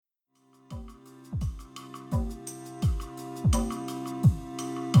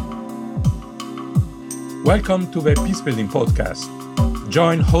Welcome to the Peacebuilding Podcast.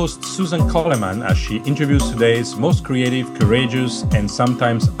 Join host Susan Coleman as she interviews today's most creative, courageous, and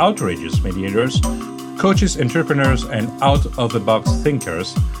sometimes outrageous mediators, coaches, entrepreneurs, and out-of-the-box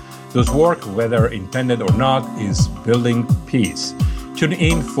thinkers whose work, whether intended or not, is building peace. Tune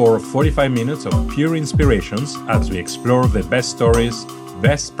in for 45 minutes of pure inspirations as we explore the best stories,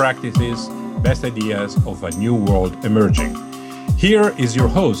 best practices, best ideas of a new world emerging. Here is your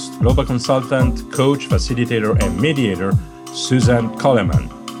host, global consultant, coach, facilitator, and mediator, Susan Coleman.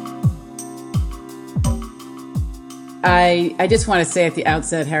 I just want to say at the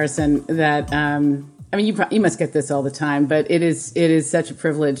outset, Harrison, that you must get this all the time, but it is such a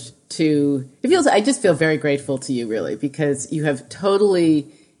privilege to. I just feel very grateful to you, really, because you have totally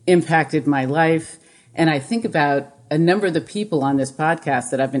impacted my life, and I think about a number of the people on this podcast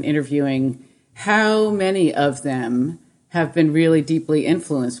that I've been interviewing. How many of them have been really deeply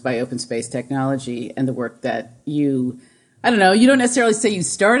influenced by open space technology and the work that you don't necessarily say you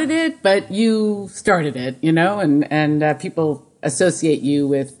started it, but you started it, and people associate you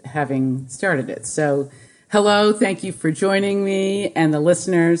with having started it. So hello, thank you for joining me and the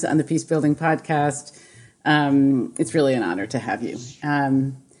listeners on the Peacebuilding Podcast. It's really an honor to have you.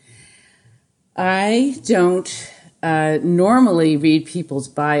 I don't normally read people's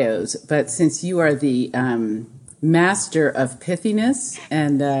bios, but since you are the master of pithiness,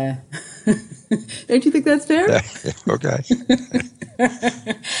 and don't you think that's fair? Okay. I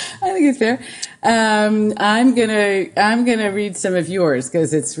think it's fair. I'm gonna read some of yours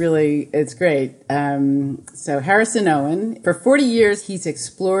because it's great. So Harrison Owen, for 40 years, he's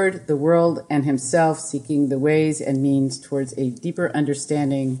explored the world and himself, seeking the ways and means towards a deeper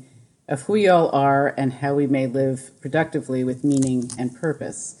understanding of who we all are and how we may live productively with meaning and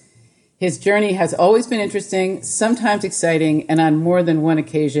purpose. His journey has always been interesting, sometimes exciting, and on more than one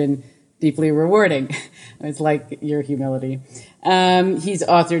occasion, deeply rewarding. It's like your humility. He's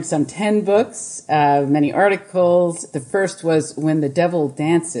authored some 10 books, many articles. The first was When the Devil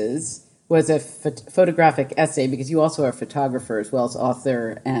Dances, was a photographic essay, because you also are a photographer as well as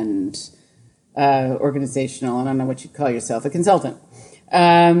author and organizational, I don't know what you'd call yourself, a consultant.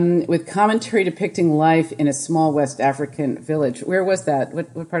 With commentary depicting life in a small West African village. Where was that?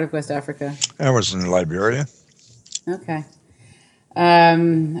 What part of West Africa? I was in Liberia. Okay.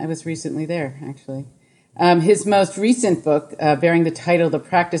 I was recently there, actually. His most recent book, bearing the title The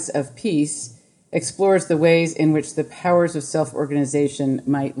Practice of Peace, explores the ways in which the powers of self-organization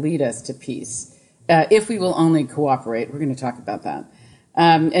might lead us to peace. If we will only cooperate. We're going to talk about that.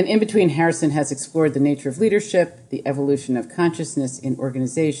 And in between, Harrison has explored the nature of leadership, the evolution of consciousness in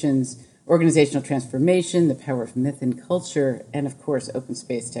organizations, organizational transformation, the power of myth and culture, and of course, open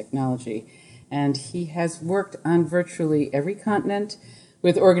space technology. And he has worked on virtually every continent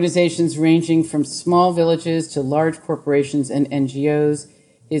with organizations ranging from small villages to large corporations and NGOs.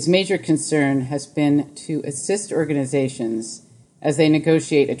 His major concern has been to assist organizations as they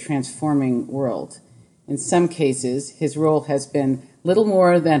negotiate a transforming world. In some cases, his role has been little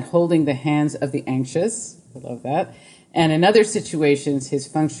more than holding the hands of the anxious. I love that. And in other situations, his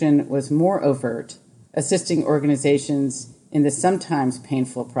function was more overt, assisting organizations in the sometimes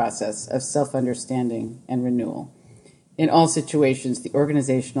painful process of self-understanding and renewal. In all situations, the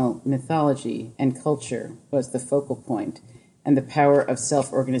organizational mythology and culture was the focal point, and the power of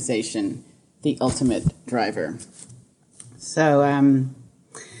self-organization the ultimate driver. So,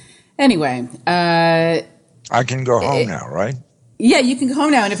 anyway. I can go home now, right? Yeah, you can go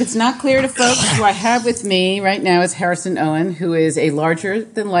home now. And if it's not clear to folks, who I have with me right now is Harrison Owen, who is a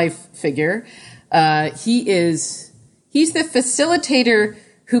larger-than-life figure. He's the facilitator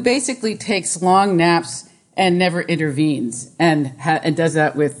who basically takes long naps and never intervenes, and does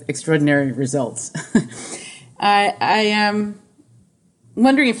that with extraordinary results. I am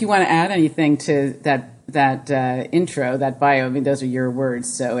wondering if you want to add anything to that intro, that bio. I mean, those are your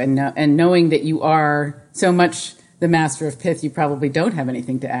words. So, and knowing that you are so much the master of pith, you probably don't have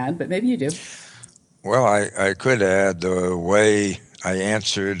anything to add, but maybe you do. Well, I could add the way I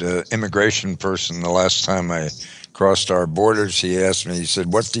answered an immigration person the last time I crossed our borders. He asked me, he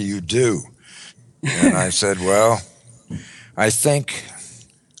said, "What do you do?" And I said, "Well, I think,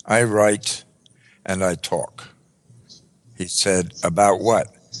 I write, and I talk." He said, "About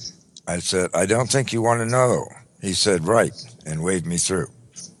what?" I said, "I don't think you want to know." He said, "Right," and waved me through.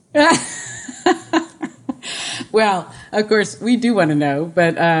 Well, of course, we do want to know,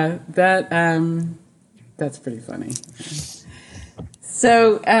 but that's pretty funny.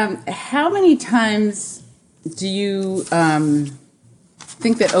 So, how many times do you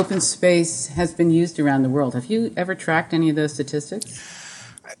think that open space has been used around the world? Have you ever tracked any of those statistics?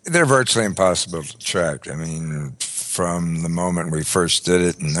 They're virtually impossible to track. I mean, from the moment we first did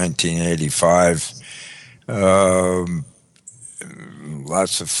it in 1985,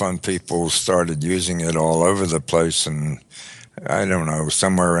 lots of fun people started using it all over the place. And I don't know,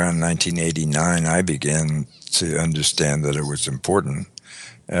 somewhere around 1989, I began to understand that it was important.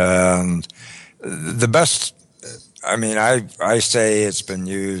 And the best, I mean, I say it's been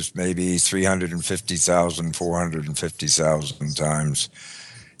used maybe 350,000, 450,000 times.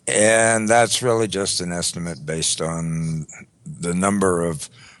 And that's really just an estimate based on the number of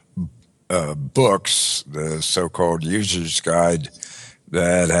books, the so-called user's guide,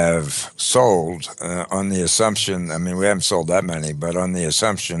 that have sold on the assumption, I mean, we haven't sold that many, but on the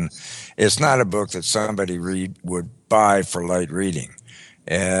assumption it's not a book that somebody would buy for light reading.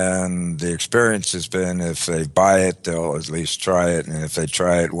 And the experience has been if they buy it, they'll at least try it. And if they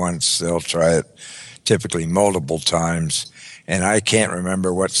try it once, they'll try it typically multiple times. And I can't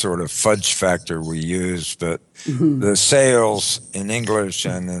remember what sort of fudge factor we use, but the sales in English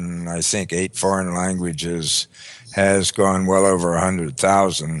and in, I think, 8 foreign languages has gone well over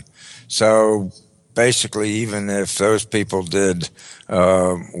 100,000. So basically, even if those people did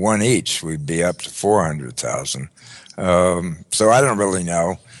one each, we'd be up to 400,000. So I don't really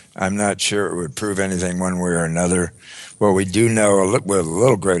know. I'm not sure it would prove anything one way or another. What we do know with a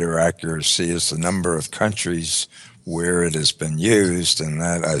little greater accuracy is the number of countries where it has been used, and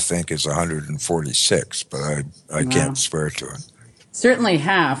that I think is 146, but I can't swear to it. Certainly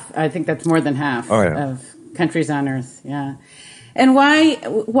half. I think that's more than half of countries on Earth. Yeah. And why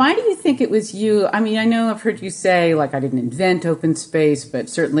do you think it was you? I mean, I know I've heard you say, like, I didn't invent open space, but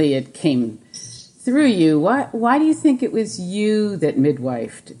certainly it came through you. Why do you think it was you that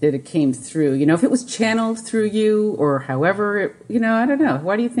midwifed, that it came through? You know, if it was channeled through you or however, I don't know.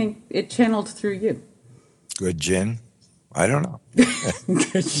 Why do you think it channeled through you? Good gin? I don't know.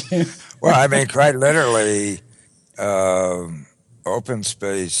 Good gin. Well, I mean, quite literally, open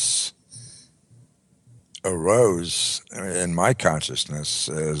space arose in my consciousness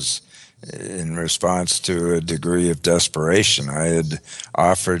as in response to a degree of desperation. I had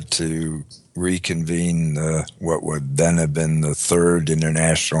offered to reconvene what would then have been the third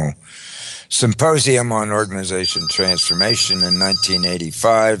International Symposium on Organization Transformation in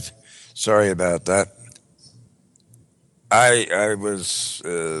 1985. Sorry about that. I was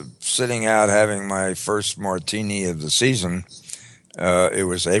sitting out having my first martini of the season. It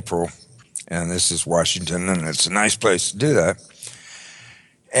was April, and this is Washington, and it's a nice place to do that.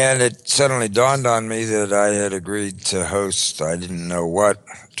 And it suddenly dawned on me that I had agreed to host, I didn't know what,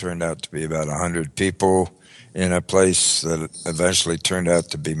 turned out to be about 100 people in a place that eventually turned out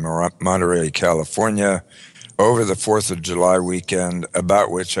to be Monterey, California, over the 4th of July weekend,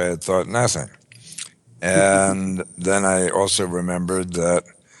 about which I had thought nothing. And then I also remembered that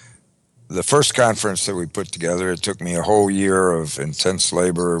the first conference that we put together, it took me a whole year of intense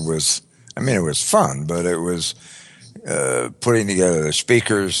labor it was fun, but it was putting together the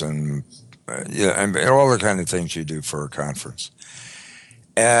speakers and all the kind of things you do for a conference.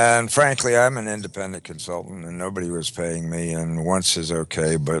 And frankly, I'm an independent consultant and nobody was paying me, and once is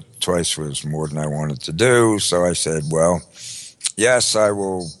okay, but twice was more than I wanted to do. So I said, well, yes, I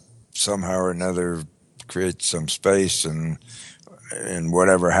will somehow or another create some space, and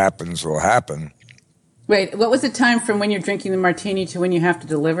whatever happens will happen. Wait, what was the time from when you're drinking the martini to when you have to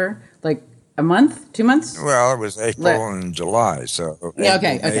deliver? Like a month? 2 months? Well, it was April and July, so yeah,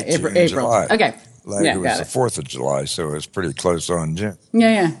 okay, April. July. Okay, it was the 4th of July, so it was pretty close on June.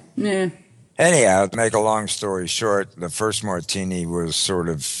 Yeah. Anyhow, to make a long story short, the first martini was sort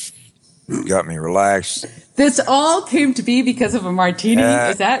of got me relaxed. This all came to be because of a martini?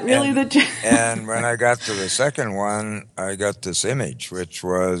 Is that really the... And when I got to the second one, I got this image, which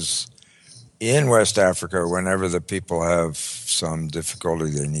was in West Africa, whenever the people have some difficulty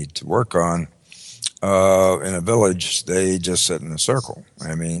they need to work on, in a village, they just sit in a circle.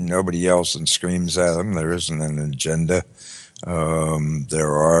 I mean, nobody yells and screams at them. There isn't an agenda.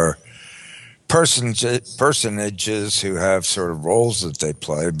 There are personages who have sort of roles that they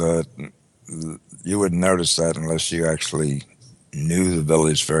play, but you wouldn't notice that unless you actually knew the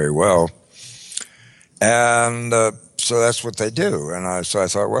village very well. And so that's what they do. And so I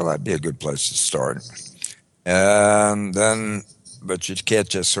thought, well, that'd be a good place to start. And then, but you can't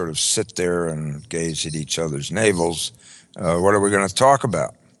just sort of sit there and gaze at each other's navels. What are we going to talk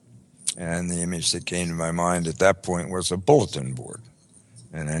about? And the image that came to my mind at that point was a bulletin board.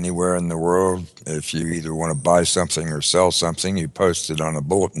 And anywhere in the world, if you either want to buy something or sell something, you post it on a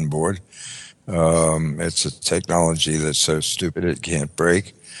bulletin board. It's a technology that's so stupid it can't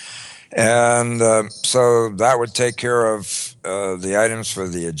break. And so that would take care of the items for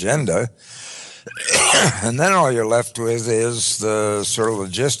the agenda. And then all you're left with is the sort of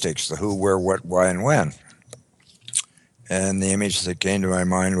logistics, the who, where, what, why, and when. And the image that came to my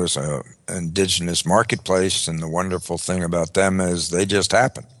mind was an indigenous marketplace, and the wonderful thing about them is they just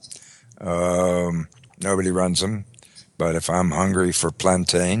happen. Nobody runs them, but if I'm hungry for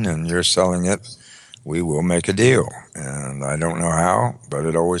plantain and you're selling it, we will make a deal. And I don't know how, but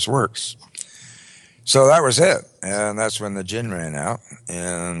it always works. So that was it. And that's when the gin ran out.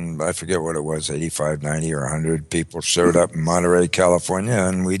 And I forget what it was, 85, 90, or 100 people showed up in Monterey, California.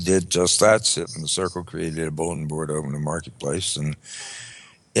 And we did just that, sit in the circle, created a bulletin board, opened a marketplace. And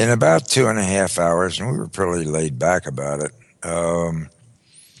in about 2.5 hours, and we were pretty laid back about it,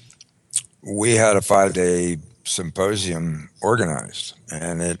 we had a 5-day symposium organized.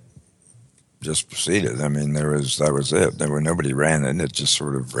 And it just proceeded. I mean, that was it. Nobody ran it. It just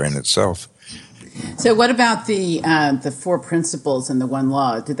sort of ran itself. So what about the 4 principles and the 1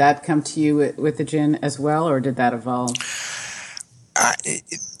 law? Did that come to you with the gin as well, or did that evolve?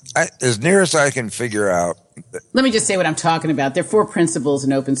 As near as I can figure out. Let me just say what I'm talking about. There are 4 principles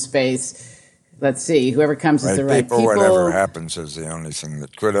in open space. Let's see. Whoever comes is the right people. Whatever happens is the only thing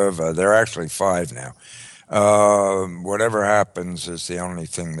that could have. There are actually 5 now. Whatever happens is the only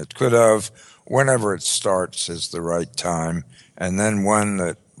thing that could have. Whenever it starts is the right time. And then one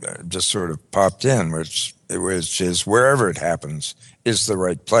that just sort of popped in, which is wherever it happens is the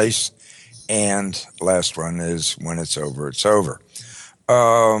right place. And last one is when it's over, it's over.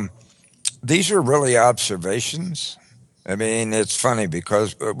 These are really observations. I mean, it's funny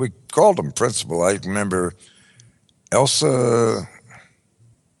because we called them principle. I remember Elsa,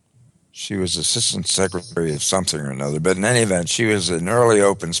 she was assistant secretary of something or another, but in any event, she was in early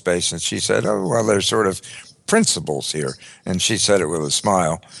open space, and she said, oh, well, there's sort of principles here. And she said it with a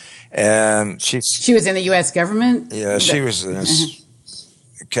smile. And she was in the U.S. government? Yeah, she was in a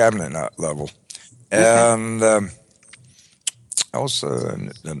cabinet level. And also,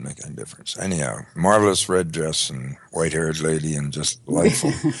 it doesn't make any difference. Anyhow, marvelous red dress and white-haired lady and just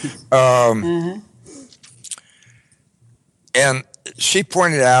delightful. And she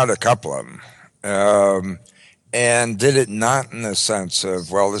pointed out a couple of them. And did it not in the sense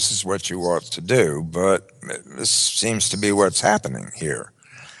of, well, this is what you ought to do, but this seems to be what's happening here.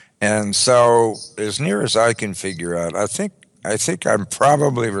 And so, as near as I can figure out, I think I'm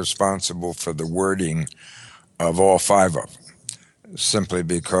probably responsible for the wording of all 5 of them, simply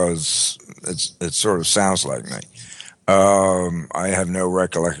because it sort of sounds like me. I have no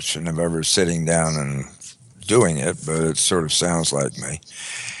recollection of ever sitting down and doing it, but it sort of sounds like me.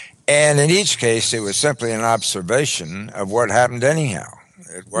 And in each case, it was simply an observation of what happened anyhow.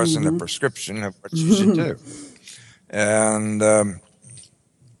 It wasn't a prescription of what you should do. And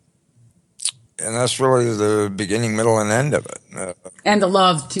that's really the beginning, middle, and end of it. And the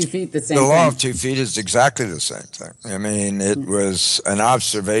law of 2 feet, the same thing. The law of 2 feet is exactly the same thing. I mean, it was an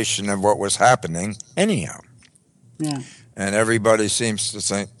observation of what was happening anyhow. Yeah. And everybody seems to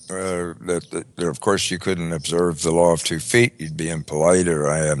think that, of course, you couldn't observe the law of 2 feet. You'd be impolite, or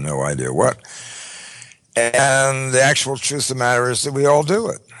I have no idea what. And the actual truth of the matter is that we all do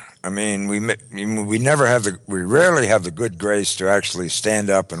it. I mean, we rarely have the good grace to actually stand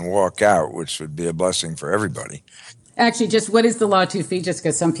up and walk out, which would be a blessing for everybody. Actually, just what is the law of 2 feet? Just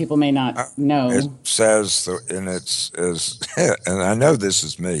because some people may not know. It says, and and I know this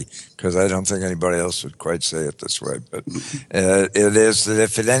is me because I don't think anybody else would quite say it this way, but it is that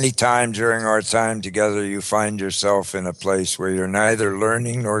if at any time during our time together you find yourself in a place where you're neither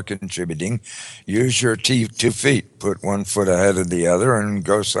learning nor contributing, use your 2 feet, put 1 foot ahead of the other, and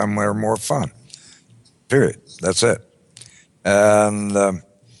go somewhere more fun. Period. That's it. And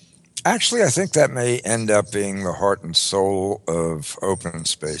actually, I think that may end up being the heart and soul of open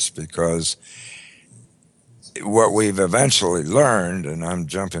space, because what we've eventually learned, and I'm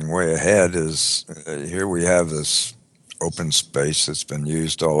jumping way ahead, is here we have this open space that's been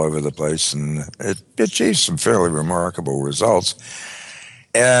used all over the place, and it achieves some fairly remarkable results,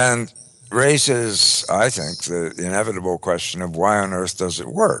 and raises, I think, the inevitable question of why on earth does it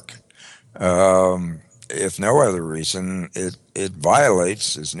work? If no other reason, it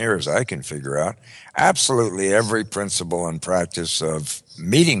violates, as near as I can figure out, absolutely every principle and practice of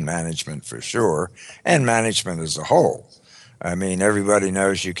meeting management for sure, and management as a whole. I mean, everybody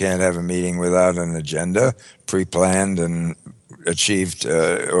knows you can't have a meeting without an agenda, pre-planned and achieved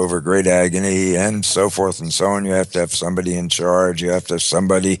over great agony, and so forth and so on. You have to have somebody in charge. You have to have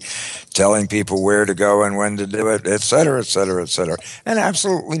somebody telling people where to go and when to do it, et cetera, et cetera, et cetera. And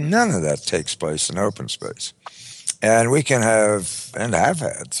absolutely none of that takes place in open space. And we can have, and have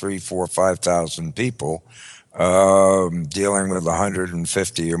had, 3,000, 4,000, 5,000 people dealing with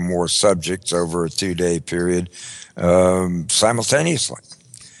 150 or more subjects over a 2-day period simultaneously.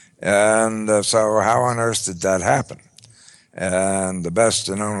 And so how on earth did that happen? And the best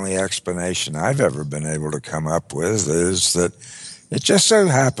and only explanation I've ever been able to come up with is that it just so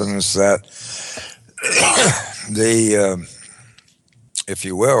happens that if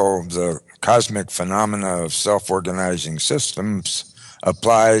you will, the cosmic phenomena of self-organizing systems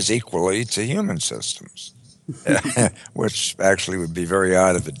applies equally to human systems, which actually would be very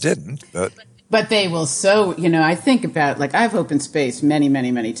odd if it didn't, But they will I think about, like, I've opened space many,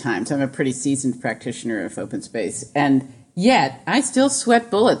 many, many times. I'm a pretty seasoned practitioner of open space. And yet, I still sweat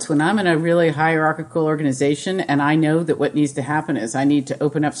bullets when I'm in a really hierarchical organization and I know that what needs to happen is I need to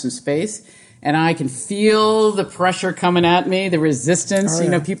open up some space and I can feel the pressure coming at me, the resistance. Oh,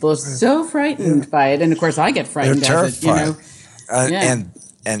 yeah. People are so frightened by it. And, of course, I get frightened as it,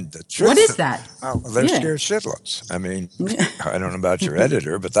 And the truth, what is that? Oh, they're scared shitless. I mean, I don't know about your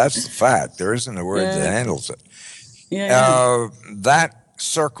editor, but that's the fact. There isn't a word that handles it. That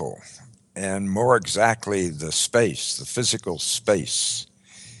circle, and more exactly the space, the physical space,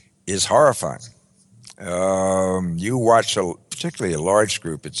 is horrifying. You watch, particularly a large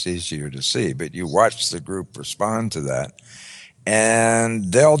group, it's easier to see, but you watch the group respond to that.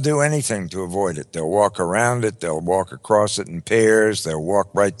 And they'll do anything to avoid it. They'll walk around it. They'll walk across it in pairs. They'll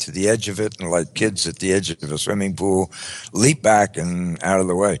walk right to the edge of it, and like kids at the edge of a swimming pool, leap back and out of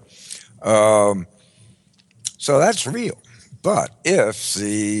the way. So that's real. But if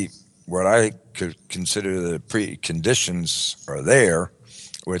what I could consider the preconditions are there,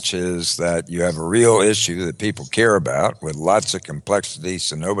 which is that you have a real issue that people care about with lots of complexity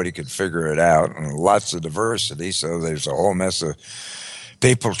so nobody could figure it out, and lots of diversity so there's a whole mess of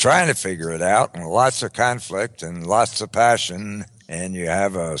people trying to figure it out, and lots of conflict and lots of passion, and you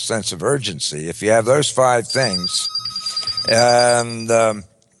have a sense of urgency. If you have those 5 things, and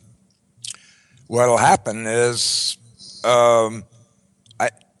what'll happen is all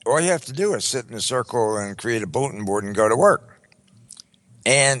you have to do is sit in a circle and create a bulletin board and go to work.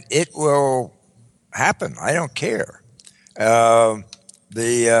 And it will happen. I don't care. So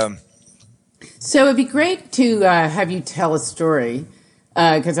it'd be great to have you tell a story,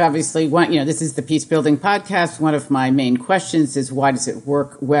 because obviously, this is the Peace Building Podcast. One of my main questions is, why does it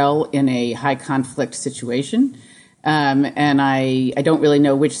work well in a high conflict situation? And I don't really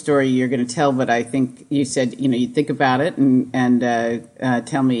know which story you're going to tell, but I think you said you'd think about it and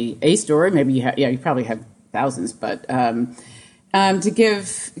tell me a story. Maybe you probably have thousands, but. To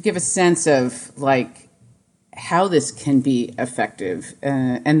give a sense of like how this can be effective,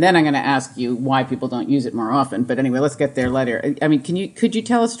 and then I'm going to ask you why people don't use it more often. But anyway, let's get there later. I mean, could you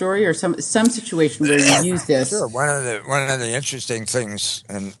tell a story or some situation where you use this? Sure. One of the interesting things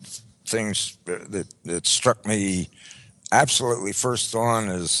and things that struck me absolutely first on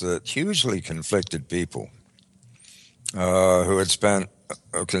is that hugely conflicted people who had spent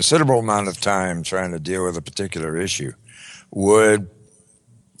a considerable amount of time trying to deal with a particular issue would,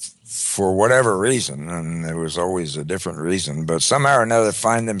 for whatever reason, and there was always a different reason, but somehow or another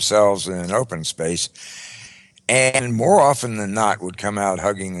find themselves in an open space, and more often than not would come out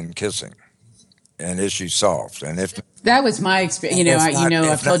hugging and kissing, and issue solved. And if that was my experience,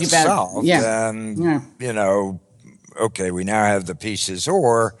 I've told you about solved, it. Then okay, we now have the pieces,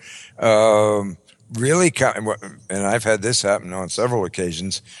 or really come, and I've had this happen on several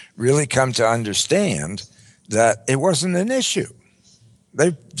occasions, really come to understand that it wasn't an issue.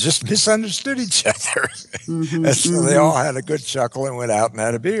 They just misunderstood each other. And so they all had a good chuckle and went out and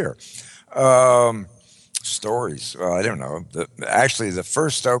had a beer. Stories. Well, I don't know. Actually, the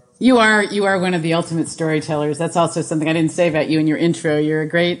first... You are one of the ultimate storytellers. That's also something I didn't say about you in your intro. You're a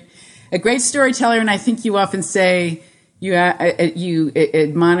great storyteller, and I think you often say you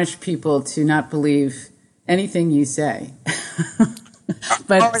admonish people to not believe anything you say.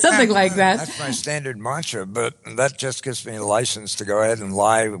 But something like that. That's my standard mantra, but that just gives me a license to go ahead and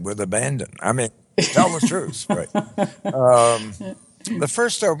lie with abandon. I mean, tell the truth. Right. The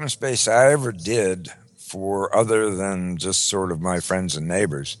first open space I ever did for other than just sort of my friends and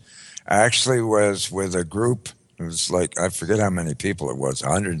neighbors actually was with a group. It was like, I forget how many people it was,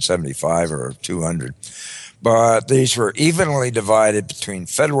 175 or 200. But these were evenly divided between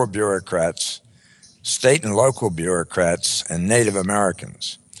federal bureaucrats, state and local bureaucrats, and Native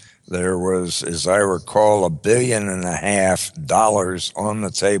Americans. There was, as I recall, $1.5 billion on the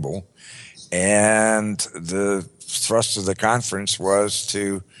table, and the thrust of the conference was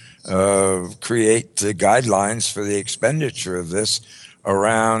to create the guidelines for the expenditure of this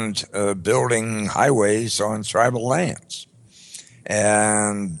around building highways on tribal lands.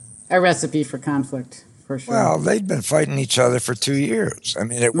 And a recipe for conflict. for sure. Well, they'd been fighting each other for 2 years. I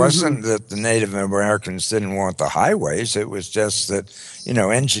mean, it wasn't that the Native Americans didn't want the highways. It was just that,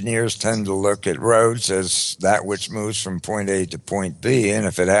 engineers tend to look at roads as that which moves from point A to point B. And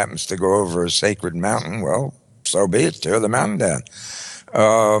if it happens to go over a sacred mountain, well, so be it. Tear the mountain down.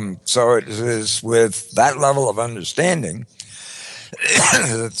 So it is with that level of understanding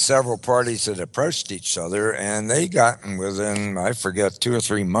that several parties had approached each other, and they gotten within, I forget, 2 or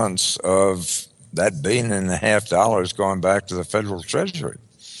 3 months of that $1.5 billion going back to the federal treasury,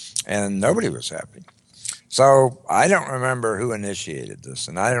 and nobody was happy. So I don't remember who initiated this,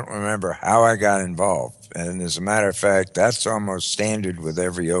 and I don't remember how I got involved. And as a matter of fact, that's almost standard with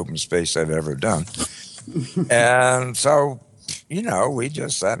every open space I've ever done. And so, we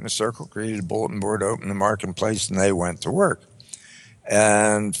just sat in a circle, created a bulletin board, opened the marketplace, and they went to work.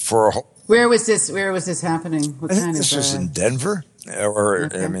 And where was this happening? I think this was in Denver,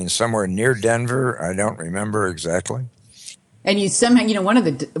 somewhere near Denver. I don't remember exactly. And you somehow, one of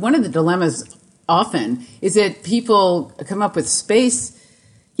the dilemmas often is that people come up with space.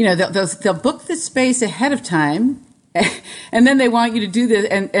 They'll book the space ahead of time, and then they want you to do this.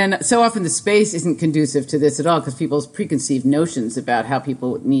 And so often the space isn't conducive to this at all because people's preconceived notions about how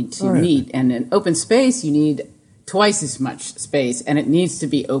people need to meet. And in open space, you need twice as much space, and it needs to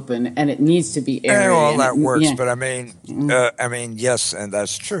be open, and it needs to be airy. Well, that works, but yes, and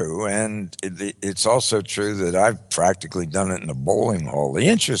that's true, and it's also true that I've practically done it in a bowling hall. The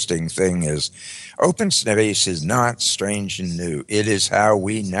interesting thing is, open space is not strange and new. It is how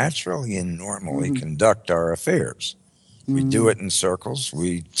we naturally and normally conduct our affairs. We do it in circles.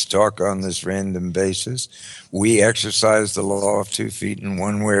 We talk on this random basis. We exercise the law of 2 feet in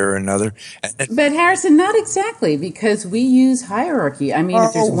one way or another. But Harrison, not exactly, because we use hierarchy. I mean,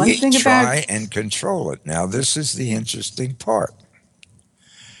 if there's one thing we try and control it. Now, this is the interesting part.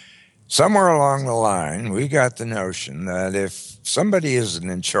 Somewhere along the line, we got the notion that if somebody isn't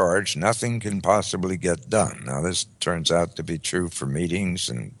in charge, nothing can possibly get done. Now, this turns out to be true for meetings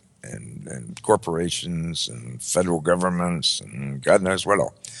and corporations and federal governments and God knows what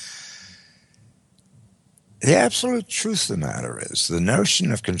all. The absolute truth of the matter is the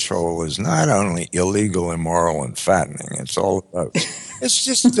notion of control is not only illegal, immoral, and fattening. It's all about it's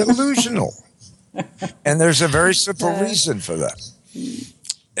just delusional. And there's a very simple reason for that.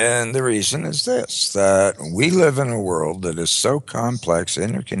 And the reason is this, that we live in a world that is so complex,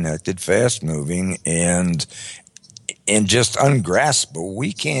 interconnected, fast-moving, and just ungraspable,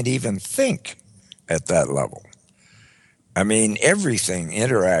 we can't even think at that level. I mean, everything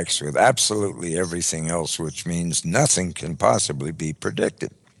interacts with absolutely everything else, which means nothing can possibly be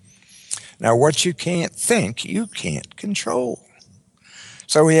predicted. Now, what you can't think, you can't control.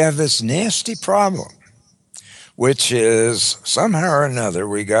 So we have this nasty problem, which is somehow or another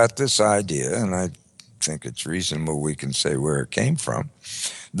we got this idea, and I think it's reasonable we can say where it came from,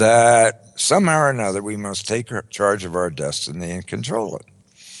 that somehow or another we must take charge of our destiny and control it.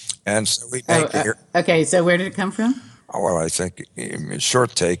 And so we make okay, so where did it come from? Oh, well, I think a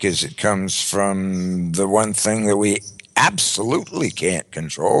short take is it comes from the one thing that we absolutely can't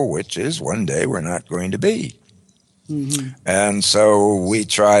control, which is one day we're not going to be. And so we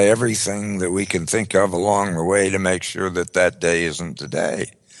try everything that we can think of along the way to make sure that that day isn't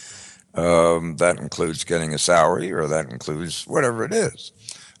today. That includes getting a salary, or that includes whatever it is.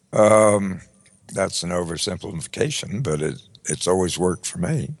 That's an oversimplification, but it's always worked for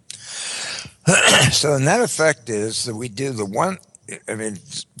me. So the net effect is that we do the one. I mean,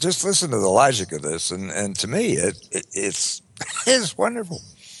 just listen to the logic of this, and to me, it's wonderful.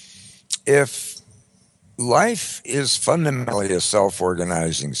 If life is fundamentally a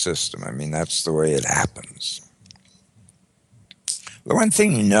self-organizing system, I mean, that's the way it happens. The one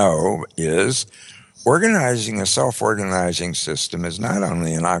thing you know is organizing a self-organizing system is not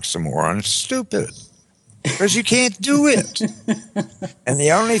only an oxymoron, it's stupid. Because you can't do it. And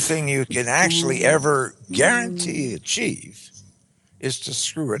the only thing you can actually ever guarantee achieve is to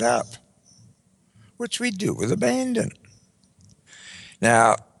screw it up, which we do with abandon.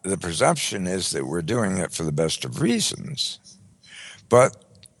 Now, the presumption is that we're doing it for the best of reasons. But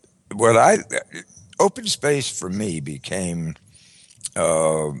open space for me became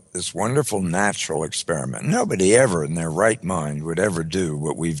this wonderful natural experiment. Nobody ever in their right mind would ever do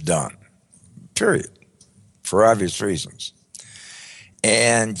what we've done, period, for obvious reasons.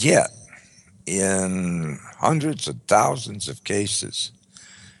 And yet, in hundreds of thousands of cases,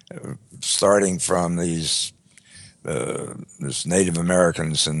 starting from this Native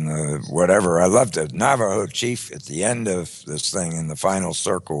Americans and whatever, I loved it. Navajo chief at the end of this thing in the final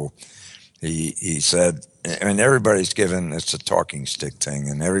circle, he said, I mean, everybody's given, it's a talking stick thing,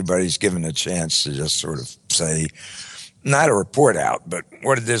 and everybody's given a chance to just sort of say, not a report out, but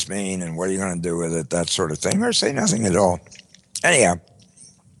what did this mean and what are you going to do with it, that sort of thing, or say nothing at all. Anyhow,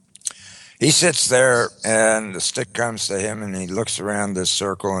 he sits there and the stick comes to him and he looks around this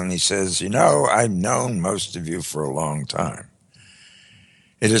circle and he says, I've known most of you for a long time.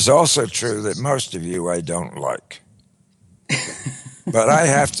 It is also true that most of you I don't like. But I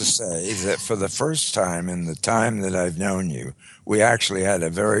have to say that for the first time in the time that I've known you, we actually had a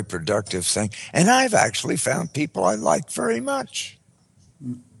very productive thing. And I've actually found people I like very much.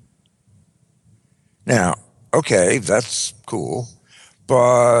 Now, okay, that's cool.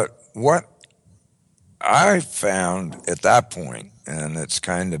 But what I found at that point, and it's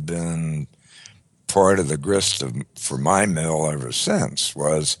kind of been part of the grist for my mill ever since,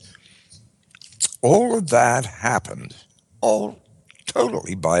 was all of that happened all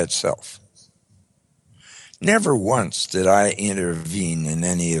totally by itself. Never once did I intervene in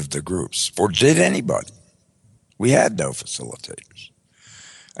any of the groups, or did anybody. We had no facilitators.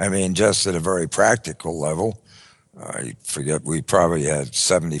 I mean, just at a very practical level, I forget, we probably had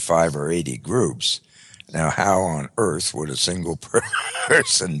 75 or 80 groups. Now, how on earth would a single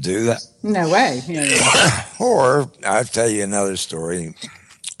person do that? No way. Yeah. Or I'll tell you another story,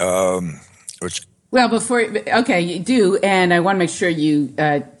 which... Well, you do, and I want to make sure you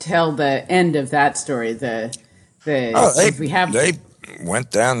tell the end of that story. They went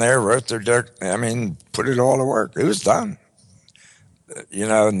down there, wrote put it all to work. It was done.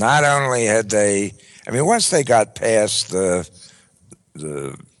 Not only had they, once they got past the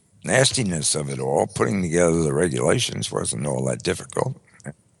nastiness of it all, putting together the regulations wasn't all that difficult.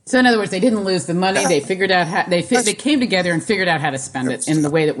 So, in other words, they didn't lose the money. They figured out how they came together and figured out how to spend it in the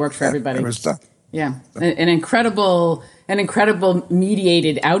way that worked for everybody. It was done. Yeah, an incredible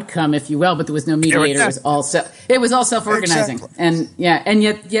mediated outcome, if you will. But there was no mediator. It was all self-organizing, exactly. and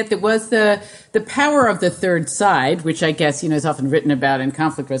yet there was the power of the third side, which I guess is often written about in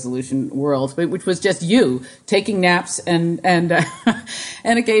conflict resolution worlds, but which was just you taking naps and and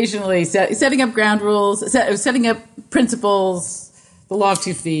occasionally setting up ground rules, setting up principles, the law of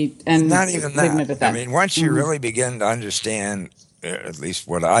 2 feet, and not even that. Once you really begin to understand. At least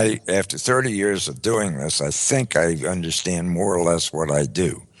after 30 years of doing this, I think I understand more or less what I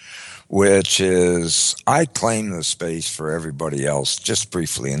do, which is I claim the space for everybody else just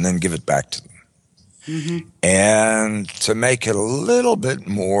briefly and then give it back to them. Mm-hmm. And to make it a little bit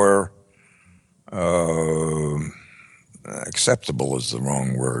more acceptable is the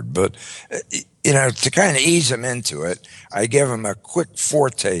wrong word, but, to kind of ease them into it, I give them a quick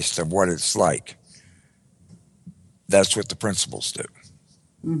foretaste of what it's like. That's what the principles do.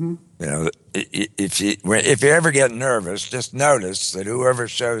 Mm-hmm. If you ever get nervous, just notice that whoever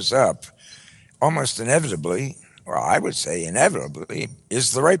shows up, almost inevitably, or I would say inevitably,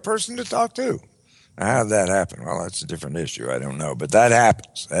 is the right person to talk to. Now, how did that happen? Well, that's a different issue. I don't know, but that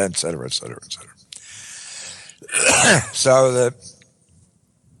happens, et cetera, et cetera, et cetera. So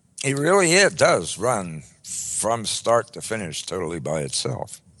it does run from start to finish totally by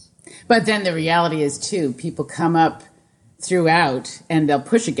itself. But then the reality is, too, people come up throughout and they'll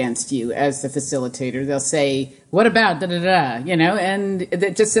push against you as the facilitator. They'll say, what about da-da-da, and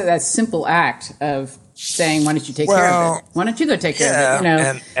just that simple act of saying, why don't you take care of it? Why don't you go take care of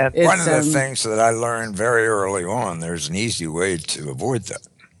it? And one of the things that I learned very early on, there's an easy way to avoid that.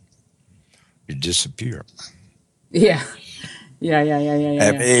 You disappear. Yeah.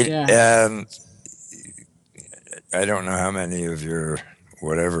 And I don't know how many of your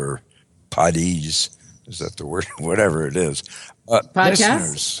whatever poddies, is that the word? Whatever it is.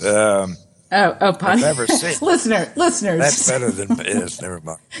 Podcasts? Listeners. Podcasts. Listeners. That's better than yes, never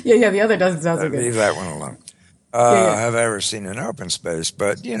mind. Yeah, the other doesn't sound so good. Leave that one alone. Have ever seen an open space,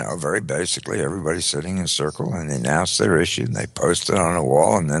 but, very basically everybody's sitting in a circle and they announce their issue and they post it on a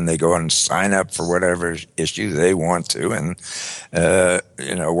wall and then they go and sign up for whatever issue they want to and,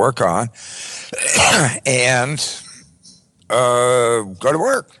 work on and go to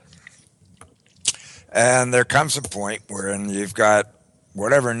work. And there comes a point where you've got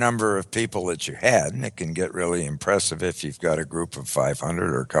whatever number of people that you had, and it can get really impressive if you've got a group of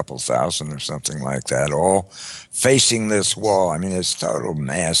 500 or a couple thousand or something like that, all facing this wall. It's total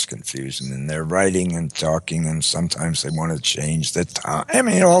mass confusion, and they're writing and talking, and sometimes they want to change the time.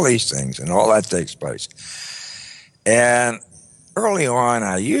 All these things, and all that takes place. And early on,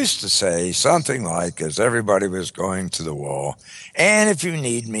 I used to say something like, as everybody was going to the wall, and if you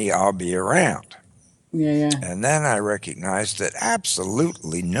need me, I'll be around. Yeah. And then I recognized that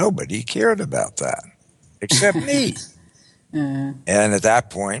absolutely nobody cared about that except me. And at that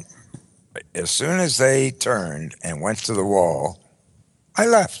point, as soon as they turned and went to the wall, I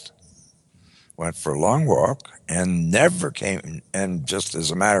left. Went for a long walk and never came. And just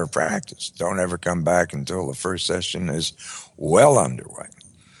as a matter of practice, don't ever come back until the first session is well underway.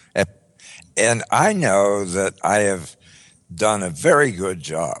 And I know that I have done a very good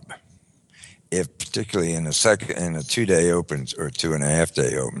job, if particularly in a 2-day open or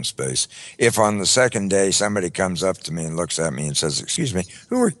 2.5-day open space. If on the second day somebody comes up to me and looks at me and says, "Excuse me,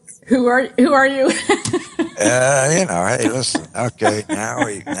 who are you?" Hey, listen. Okay, now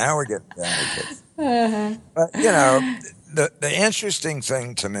we're getting down to it. Uh-huh. But the interesting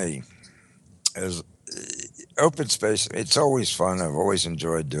thing to me is open space. It's always fun. I've always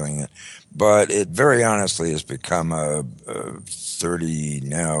enjoyed doing it, but it very honestly has become a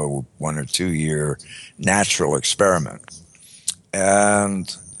 1 or 2 year natural experiment.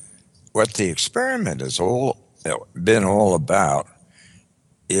 And what the experiment has been all about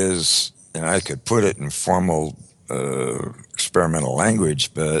is, and I could put it in formal experimental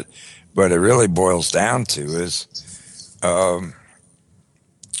language, but what it really boils down to is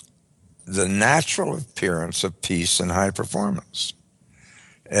the natural appearance of peace and high performance.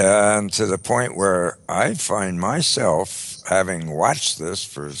 And to the point where I find myself, having watched this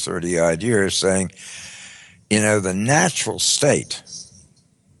for 30-odd years, saying, the natural state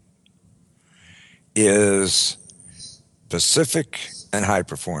is pacific and high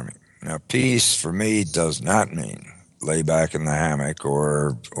performing. Now, peace for me does not mean lay back in the hammock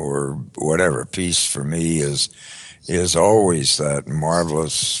or whatever. Peace for me is always that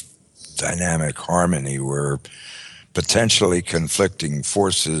marvelous dynamic harmony where potentially conflicting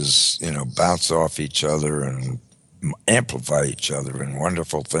forces, bounce off each other and amplify each other, and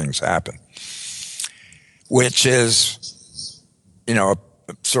wonderful things happen, which is,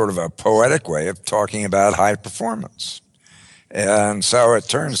 sort of a poetic way of talking about high performance. And so it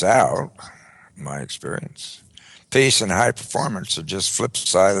turns out, in my experience, peace and high performance are just flip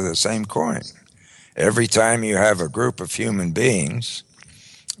side of the same coin. Every time you have a group of human beings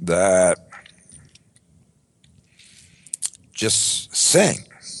that just sing,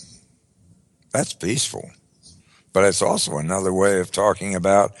 that's peaceful. But it's also another way of talking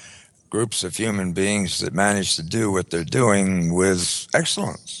about groups of human beings that manage to do what they're doing with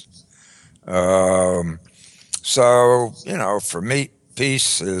excellence. So, for me,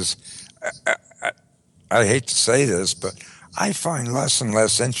 peace is, I hate to say this, but I find less and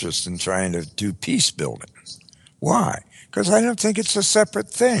less interest in trying to do peace building. Why? Because I don't think it's a separate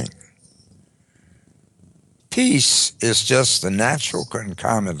thing. Peace is just the natural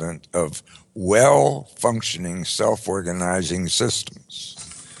concomitant of well-functioning, self-organizing systems.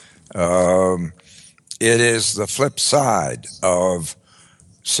 It is the flip side of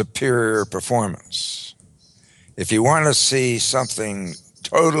superior performance. If you want to see something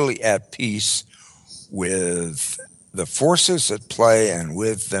totally at peace with the forces at play and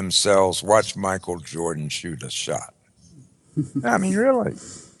with themselves, watch Michael Jordan shoot a shot. I mean, really.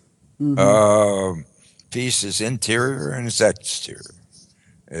 Mm-hmm. Peace is interior and it's exterior.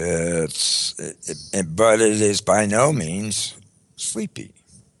 But it is by no means sleepy.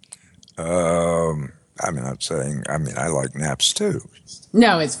 I'm not saying. I like naps too.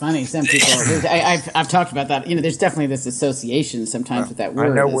 No, it's funny. Some people. I've talked about that. There's definitely this association sometimes with that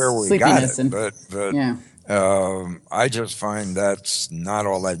word. I know where we got it, but yeah. I just find that's not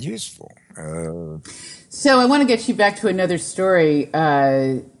all that useful. So I want to get you back to another story,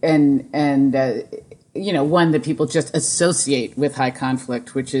 and one that people just associate with high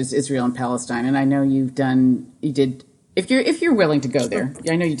conflict, which is Israel and Palestine. And I know you did. If you're willing to go there,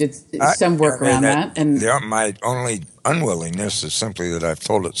 I know you did some work around that. And my only unwillingness is simply that I've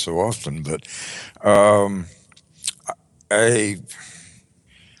told it so often. But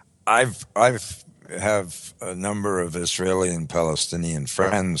I've have a number of Israeli and Palestinian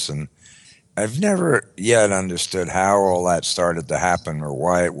friends, and I've never yet understood how all that started to happen or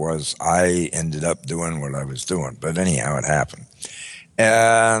why it was I ended up doing what I was doing. But anyhow, it happened.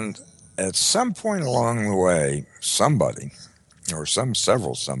 And at some point along the way, somebody, or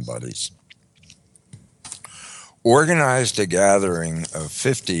several somebodies, organized a gathering of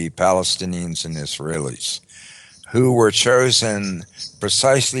 50 Palestinians and Israelis who were chosen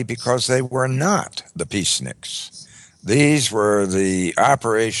precisely because they were not the peaceniks. These were the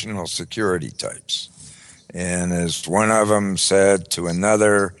operational security types. And as one of them said to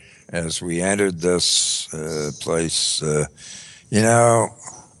another, as we entered this place,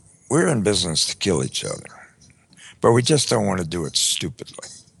 we're in business to kill each other, but we just don't want to do it stupidly.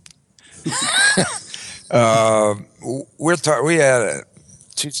 We had a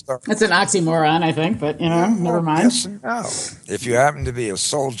 2-star. That's an oxymoron, I think, but never mind. Yes and no. If you happen to be a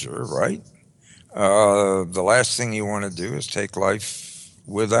soldier, right, The last thing you want to do is take life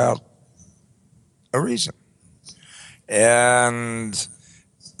without a reason. And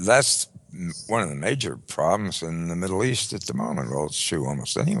that's one of the major problems in the Middle East at the moment. Well, it's true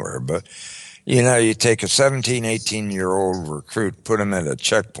almost anywhere. But, you take a 17, 18-year-old recruit, put them at a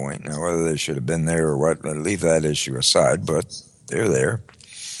checkpoint. Now, whether they should have been there or what, leave that issue aside, but they're there.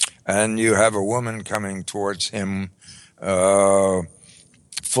 And you have a woman coming towards him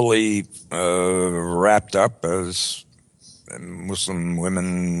fully wrapped up as Muslim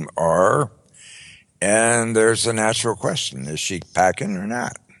women are. And there's a natural question. Is she packing or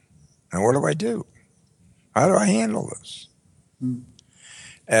not? And what do I do? How do I handle this?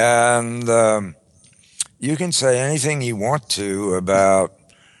 And you can say anything you want to about,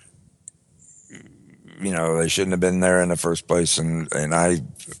 they shouldn't have been there in the first place, and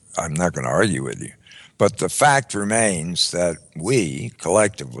I'm not going to argue with you. But the fact remains that we,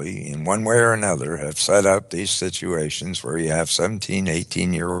 collectively, in one way or another, have set up these situations where you have 17,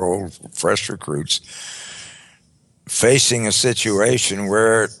 18-year-old fresh recruits facing a situation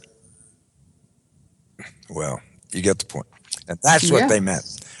where, well, you get the point. And that's what they meant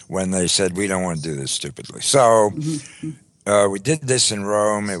when they said, we don't want to do this stupidly. So we did this in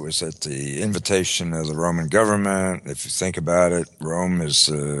Rome. It was at the invitation of the Roman government. If you think about it, Rome is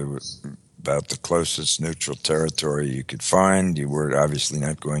about the closest neutral territory you could find. You were obviously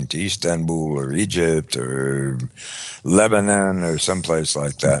not going to Istanbul or Egypt or Lebanon or someplace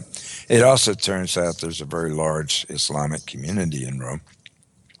like that. It also turns out there's a very large Islamic community in Rome.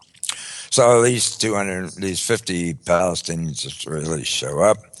 So these 50 Palestinians, Israelis show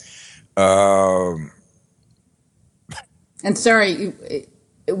up. And sorry,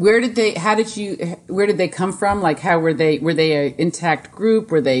 where did they come from? Like, how were they an intact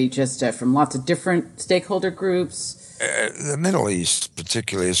group? Were they just from lots of different stakeholder groups? The Middle East,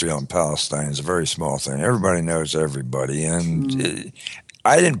 particularly Israel and Palestine, is a very small thing. Everybody knows everybody. And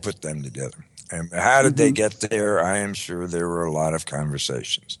I didn't put them together. And how did they get there? I am sure there were a lot of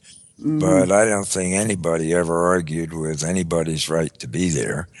conversations. But I don't think anybody ever argued with anybody's right to be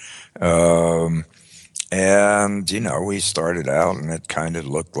there. And, we started out and it kind of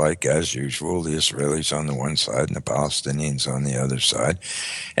looked like, as usual, the Israelis on the one side and the Palestinians on the other side.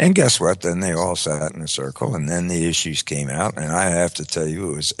 And guess what? Then they all sat in a circle and then the issues came out. And I have to tell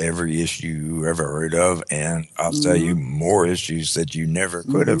you, it was every issue you ever heard of. And I'll tell you more issues that you never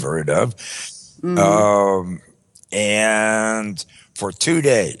could have heard of. And for 2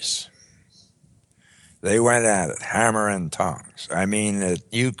 days, they went at it, hammer and tongs. I mean,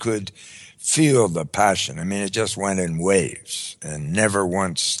 you could feel the passion. I mean, it just went in waves, and never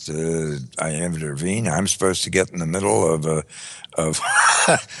once did I intervene. I'm supposed to get in the middle of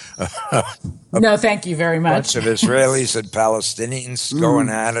no, thank you very much. Bunch of Israelis and Palestinians going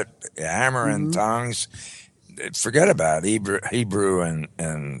at it, hammer and tongs. Forget about Hebrew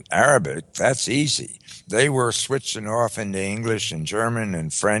and Arabic. That's easy. They were switching off into English and German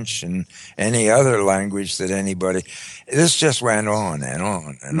and French and any other language that anybody. This just went on and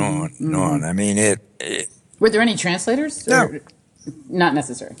on and on and on. I mean, it. Were there any translators? No, or not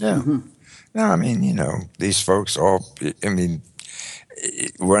necessary. No, no. I mean, these folks all. I mean,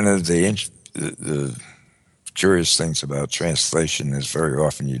 one of the curious things about translation is very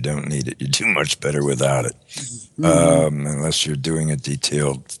often you don't need it. You do much better without it, unless you're doing a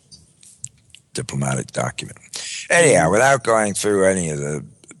detailed diplomatic document. Anyhow, without going through any of the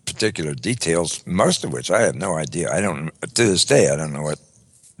particular details, most of which I have no idea. To this day, I don't know what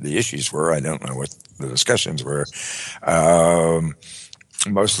the issues were. I don't know what the discussions were.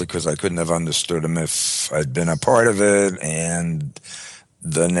 Mostly because I couldn't have understood them if I'd been a part of it, and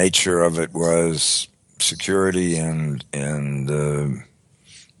the nature of it was security and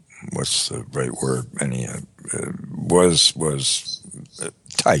what's the right word? Was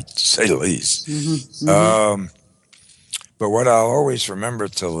tight, to say the least. But what I'll always remember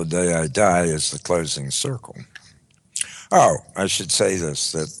till the day I die is the closing circle. Oh, I should say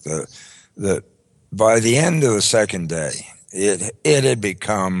this, that by the end of the second day, it had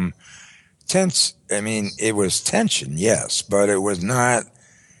become tense. I mean, it was tension, yes, but it was not.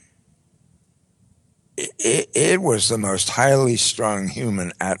 It was the most highly strung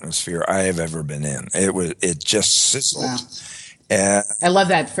human atmosphere I have ever been in. It just sizzled. Wow. I love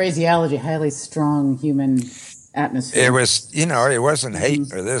that phraseology, highly strong human atmosphere. It was, it wasn't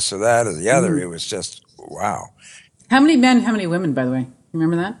hate or this or that or the other. It was just, wow. How many men, how many women, by the way?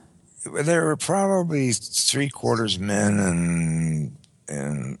 Remember that? There were probably 3/4 men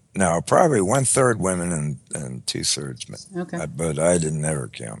and no, probably 1/3 women and 2/3 men. Okay. But I didn't ever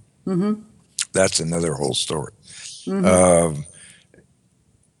count. That's another whole story.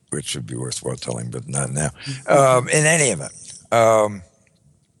 which would be worthwhile telling, but not now. In any event,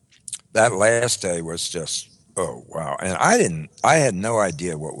 that last day was just, oh, wow. And I had no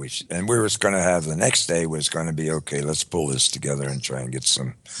idea what and we were going to have the next day was going to be, okay, let's pull this together and try and get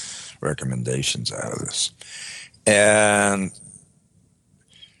some recommendations out of this. And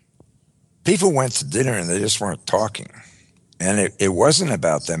people went to dinner and they just weren't talking. And it wasn't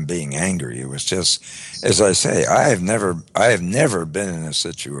about them being angry. It was just, as I say, I have never been in a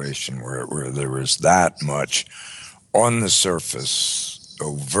situation where there was that much on the surface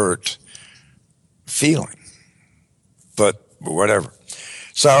overt feeling. But whatever.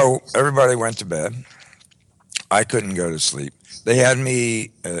 So everybody went to bed. I couldn't go to sleep. They had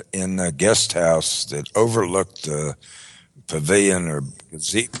me in a guest house that overlooked the pavilion or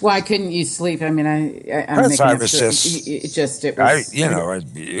gazebo. Why couldn't you sleep? I mean, I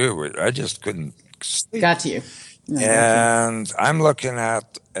just couldn't sleep. Got you. No, and I'm looking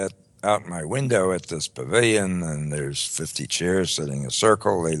out my window at this pavilion, and there's 50 chairs sitting in a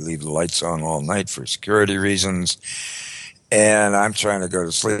circle. They leave the lights on all night for security reasons. And I'm trying to go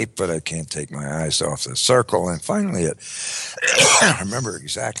to sleep, but I can't take my eyes off the circle. And finally, I remember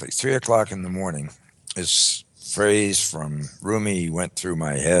exactly, 3 o'clock in the morning, this phrase from Rumi went through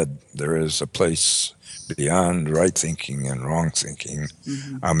my head. There is a place beyond right thinking and wrong thinking.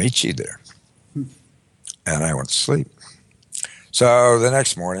 Mm-hmm. I'll meet you there. And I went to sleep. So the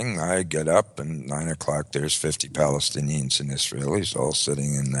next morning, I get up, and 9 o'clock, there's 50 Palestinians and Israelis all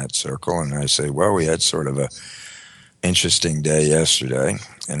sitting in that circle. And I say, well, we had sort of a interesting day yesterday,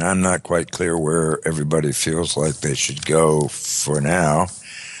 and I'm not quite clear where everybody feels like they should go for now.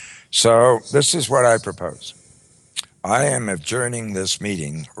 So this is what I propose. I am adjourning this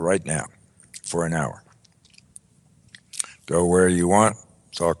meeting right now for an hour. Go where you want,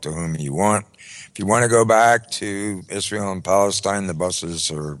 talk to whom you want. If you want to go back to Israel and Palestine, the buses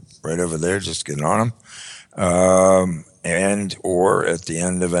are right over there. Just get on them. Or at the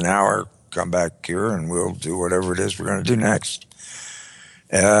end of an hour, come back here and we'll do whatever it is we're going to do next.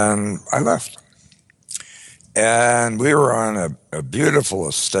 And I left. And we were on a beautiful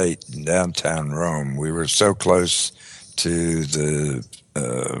estate in downtown Rome. We were so close to the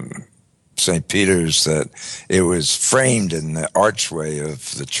St. Peter's that it was framed in the archway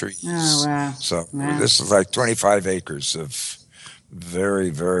of the trees. Oh, wow. So this is like 25 acres of very,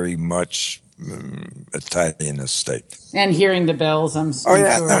 very much Italian estate. And hearing the bells, I'm sure.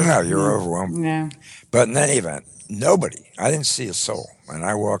 No, you're overwhelmed. Yeah. But in any event, I didn't see a soul. And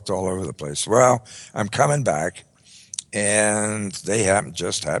I walked all over the place. Well, I'm coming back, and they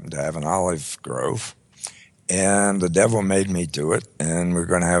just happened to have an olive grove. And the devil made me do it. And we're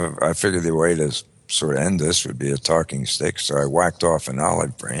going to I figured the way to sort of end this would be a talking stick. So I whacked off an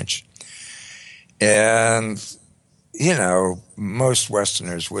olive branch. And most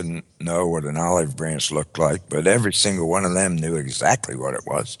Westerners wouldn't know what an olive branch looked like, but every single one of them knew exactly what it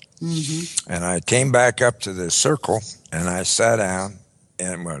was. Mm-hmm. And I came back up to the circle, and I sat down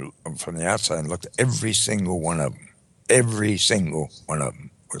and from the outside and looked at every single one of them. Every single one of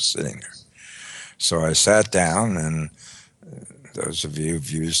them was sitting there. So I sat down, and those of you who've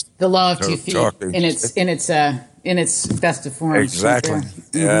used the law of 2 feet in its best of forms. Exactly.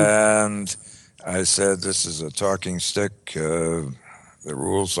 Mm-hmm. And I said, this is a talking stick. The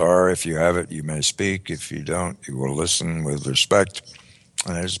rules are, if you have it, you may speak. If you don't, you will listen with respect.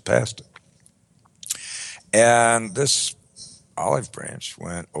 And I just passed it. And this olive branch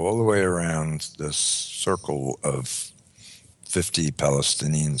went all the way around this circle of 50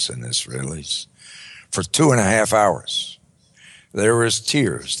 Palestinians and Israelis for 2.5 hours. There was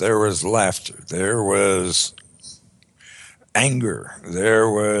tears. There was laughter. There was anger. There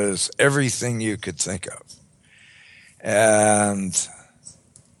was everything you could think of. And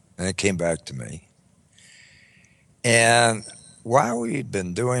it came back to me. And while we'd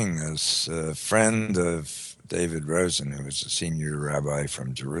been doing this, a friend of David Rosen, who was a senior rabbi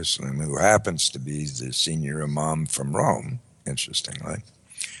from Jerusalem, who happens to be the senior imam from Rome, interestingly,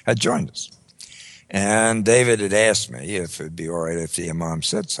 had joined us. And David had asked me if it'd be all right if the imam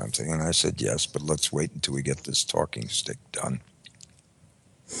said something. And I said, yes, but let's wait until we get this talking stick done.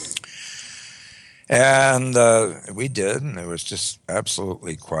 And we did, and it was just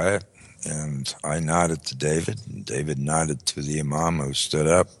absolutely quiet. And I nodded to David, and David nodded to the imam, who stood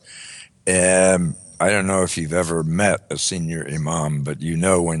up. And I don't know if you've ever met a senior imam, but you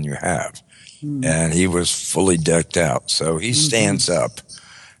know when you have. Mm-hmm. And he was fully decked out. So he stands up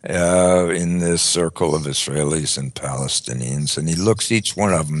in this circle of Israelis and Palestinians, and he looks each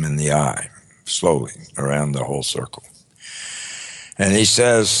one of them in the eye, slowly, around the whole circle. And he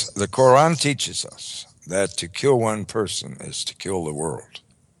says, the Quran teaches us that to kill one person is to kill the world.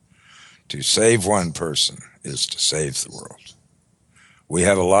 To save one person is to save the world. We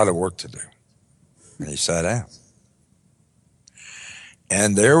have a lot of work to do. And he sat down.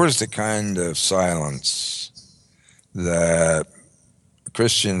 And there was the kind of silence that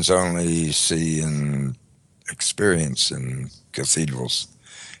Christians only see and experience in cathedrals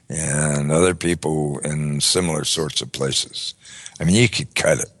and other people in similar sorts of places. I mean, you could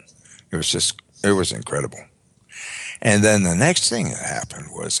cut it. It was incredible. And then the next thing that happened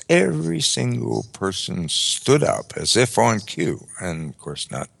was every single person stood up as if on cue. And of course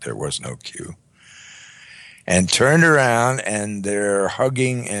there was no cue. And turned around, and they're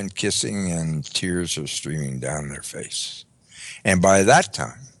hugging and kissing, and tears are streaming down their face. And by that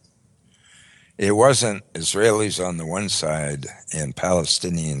time, it wasn't Israelis on the one side and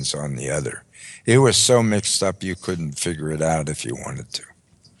Palestinians on the other. It was so mixed up you couldn't figure it out if you wanted to.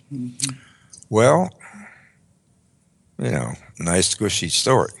 Mm-hmm. Well, nice gushy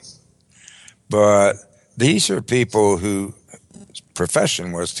story. But these are people whose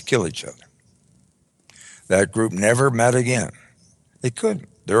profession was to kill each other. That group never met again. They couldn't.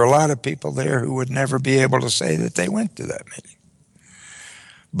 There are a lot of people there who would never be able to say that they went to that meeting.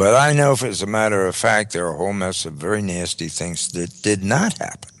 But I know, if as a matter of fact, there are a whole mess of very nasty things that did not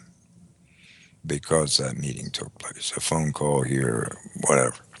happen because that meeting took place. A phone call here,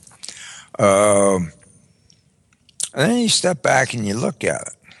 whatever. And then you step back and you look at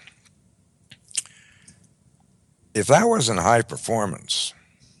it. If that wasn't high performance,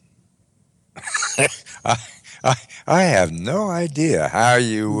 I have no idea how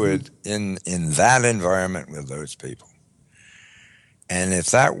you would, in that environment with those people. And if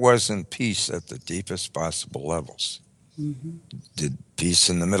that wasn't peace at the deepest possible levels, mm-hmm. Did peace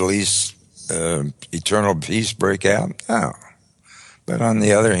in the Middle East, eternal peace, break out? No. But on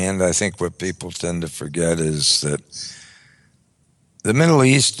the other hand, I think what people tend to forget is that the Middle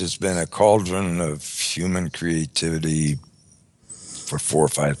East has been a cauldron of human creativity for 4,000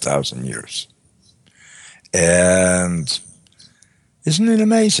 or 5,000 years. And isn't it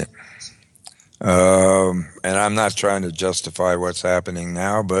amazing? And I'm not trying to justify what's happening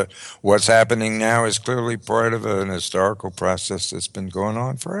now, but what's happening now is clearly part of an historical process that's been going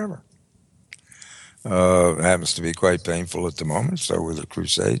on forever. It happens to be quite painful at the moment. So were the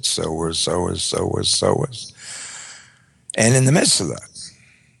Crusades. So was. And in the midst of that,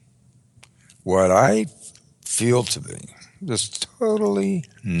 what I feel to be this totally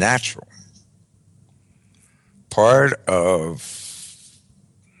natural part of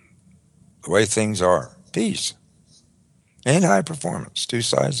the way things are, peace and high performance, two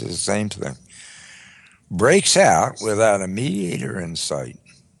sides of the same thing, breaks out without a mediator in sight.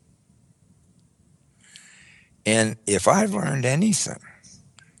 And if I've learned anything,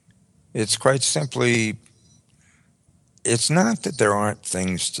 it's quite simply, it's not that there aren't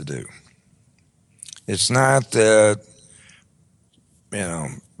things to do. It's not that,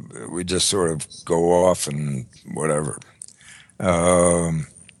 we just sort of go off and whatever.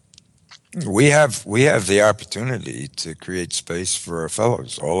 We have the opportunity to create space for our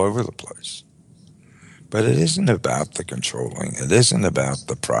fellows all over the place. But it isn't about the controlling. It isn't about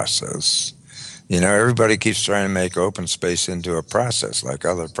the process. Everybody keeps trying to make open space into a process like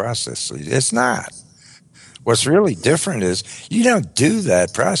other processes. It's not. What's really different is you don't do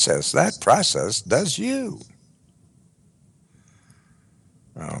that process. That process does you.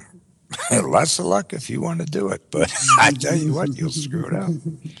 Lots of luck if you want to do it, but I tell you what, you'll screw it up.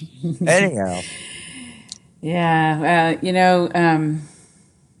 Anyhow. Yeah,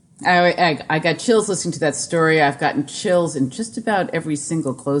 I got chills listening to that story. I've gotten chills in just about every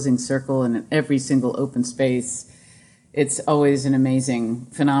single closing circle and in every single open space. It's always an amazing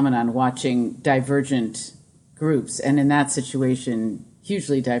phenomenon watching divergent groups, and in that situation,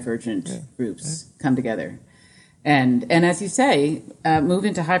 hugely divergent groups come together. And as you say, move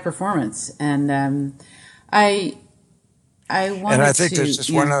into high performance. And I wanted and I think there's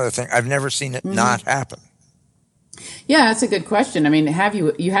just one other thing. I've never seen it not happen. Yeah, that's a good question. I mean,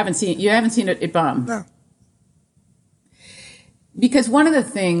 you haven't seen it bomb? No. Because one of the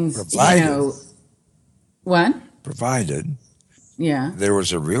things, what? Provided. Yeah. There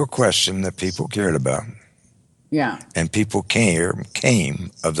was a real question that people cared about. Yeah. And people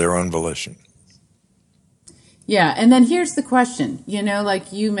came of their own volition. Yeah, and then here's the question.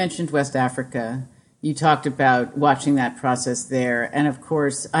 Like you mentioned West Africa. You talked about watching that process there. And, of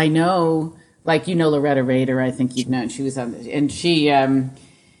course, I know, Loretta Rader, I think you've known. She was on, and she,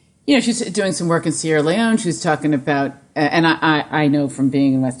 she's doing some work in Sierra Leone. She was talking about, and I know from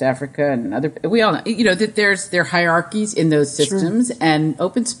being in West Africa and we all know, that there are hierarchies in those systems. Sure. And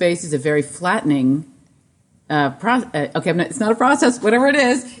open space is a very flattening it's not a process, whatever it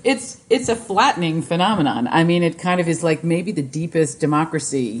is, it's a flattening phenomenon. I mean, it kind of is like maybe the deepest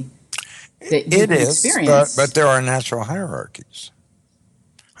democracy that you can experience. But there are natural hierarchies.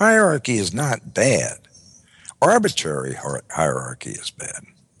 Hierarchy is not bad. Arbitrary hierarchy is bad.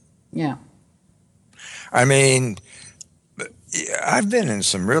 Yeah. I mean, I've been in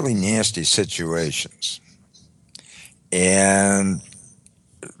some really nasty situations, and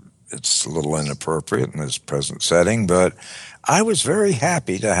it's a little inappropriate in this present setting, but I was very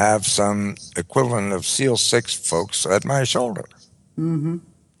happy to have some equivalent of SEAL 6 folks at my shoulder. Mm-hmm.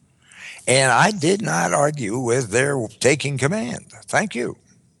 And I did not argue with their taking command. Thank you.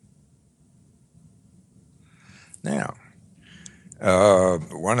 Now,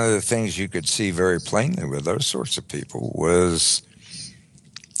 one of the things you could see very plainly with those sorts of people was,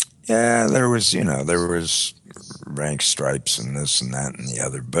 there was rank stripes and this and that and the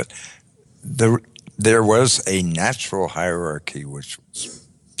other, but there was a natural hierarchy which was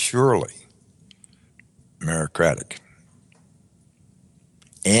purely meritocratic.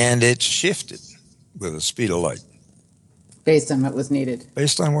 And it shifted with the speed of light. Based on what was needed.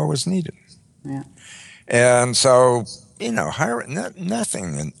 Yeah. And so,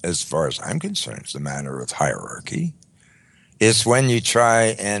 nothing, as far as I'm concerned, is the matter with hierarchy. It's when you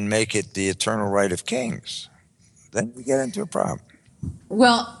try and make it the eternal right of kings, then we get into a problem.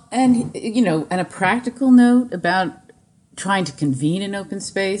 Well, and a practical note about trying to convene an open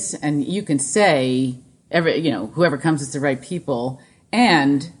space, and you can say, whoever comes is the right people,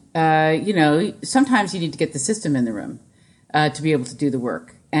 and, sometimes you need to get the system in the room to be able to do the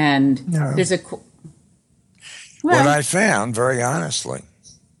work. And there's what I found, very honestly,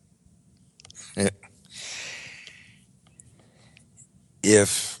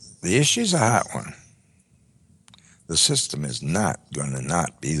 if the issue's a hot one, the system is not going to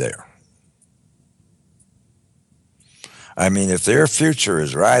not be there. I mean, if their future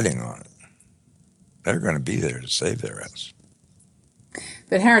is riding on it, they're going to be there to save their ass.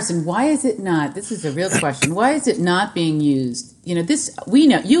 But Harrison, why is it not? This is a real question. Why is it not being used? This we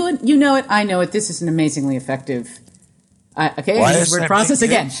know. You know it. I know it. This is an amazingly effective. Word process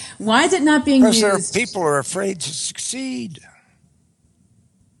again. Why is it not being used? Because people are afraid to succeed.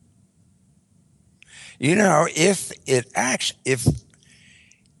 If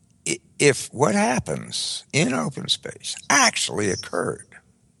what happens in open space actually occurred,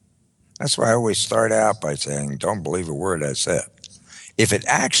 that's why I always start out by saying, "Don't believe a word I said." If it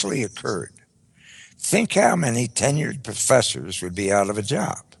actually occurred, think how many tenured professors would be out of a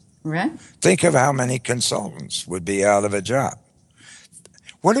job. Right. Think of how many consultants would be out of a job.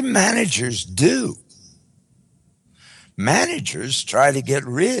 What do managers do? Managers try to get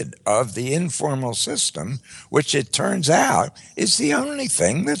rid of the informal system, which it turns out is the only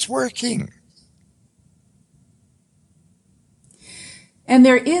thing that's working. And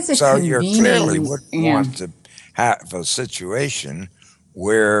there is a So you clearly would want to have a situation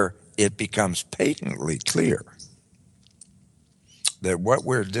where it becomes patently clear that what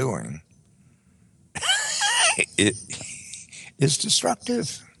we're doing is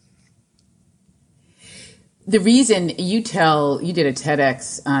destructive. The reason you did a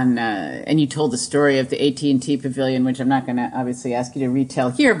TEDx on, and you told the story of the AT&T Pavilion, which I'm not going to obviously ask you to retell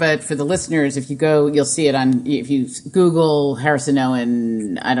here, but for the listeners, if you go, you'll see it if you Google Harrison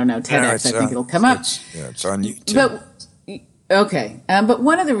Owen, I don't know, TEDx, I think it'll come up. It's on YouTube. But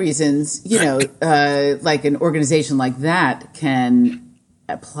one of the reasons, like an organization like that can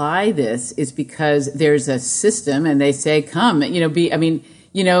apply this is because there's a system, and they say, "Come, we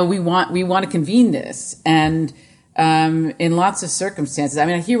want to convene this," and in lots of circumstances. I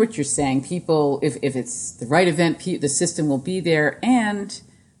mean, I hear what you're saying. People, if it's the right event, the system will be there, and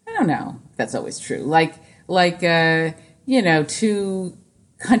I don't know if that's always true. Two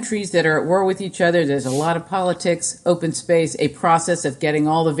countries that are at war with each other, there's a lot of politics, open space, a process of getting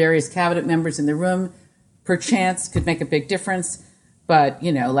all the various cabinet members in the room, perchance could make a big difference. But,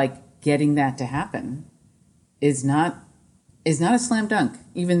 getting that to happen is not a slam dunk,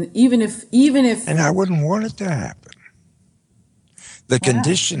 even if. And I wouldn't want it to happen. The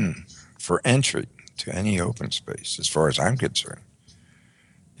condition for entry to any open space, as far as I'm concerned,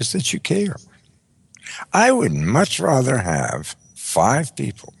 is that you care. I would much rather have 5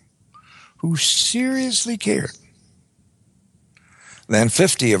 people who seriously cared than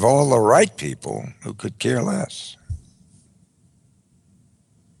 50 of all the right people who could care less.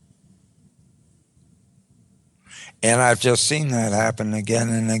 And I've just seen that happen again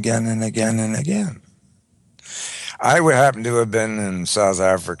and again and again and again. I would happen to have been in South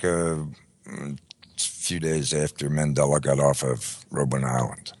Africa a few days after Mandela got off of Robben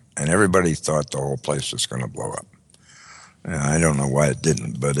Island. and everybody thought the whole place was going to blow up. I don't know why it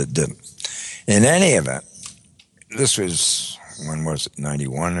didn't, but it didn't. In any event, this was, when was it,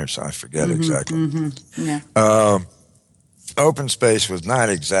 91 or so? I forget exactly. Mm-hmm. Yeah. Open space was not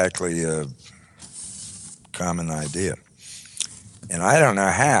exactly a common idea. And I don't know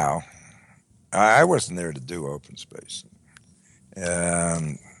how. I wasn't there to do open space.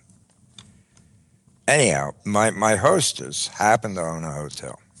 Anyhow, my hostess happened to own a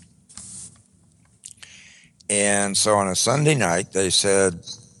hotel. And so on a Sunday night, they said,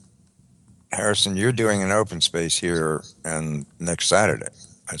 Harrison, you're doing an open space here and next Saturday.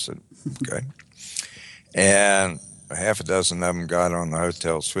 I said, okay. And a half a dozen of them got on the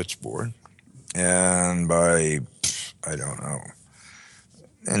hotel switchboard. And by, I don't know,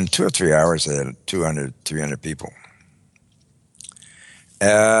 in 2 or 3 hours, they had 200, 300 people.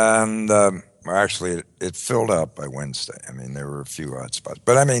 And actually, it filled up by Wednesday. I mean, there were a few odd spots.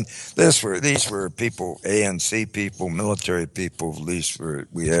 But I mean, these were people, ANC people, military people. At least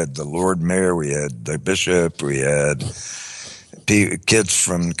we had the Lord Mayor, we had the bishop, we had kids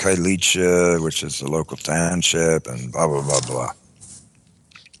from Kailicha, which is the local township, and blah, blah, blah, blah.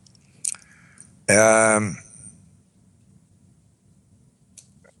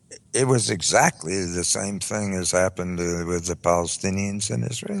 It was exactly the same thing as happened with the Palestinians and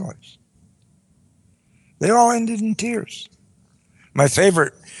Israelis. They all ended in tears. My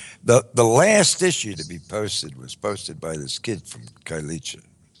favorite, the last issue to be posted was posted by this kid from Kailicha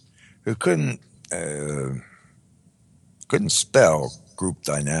who couldn't spell group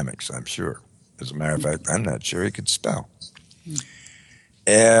dynamics, I'm sure. As a matter of fact, I'm not sure he could spell.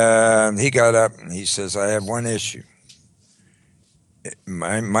 And he got up and he says, I have one issue.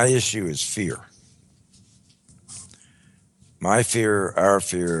 My issue is fear. My fear, our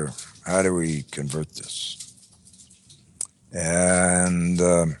fear, how do we convert this? And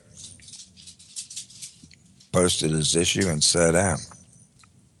posted his issue and sat down.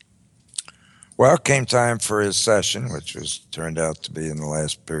 Well, it came time for his session, which turned out to be in the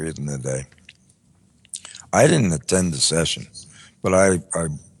last period in the day. I didn't attend the session, but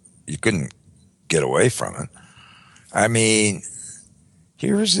you couldn't get away from it. I mean,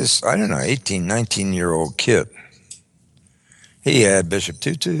 here was this, 18, 19-year-old kid. He had Bishop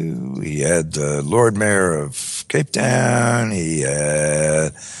Tutu, he had the Lord Mayor of Cape Town, he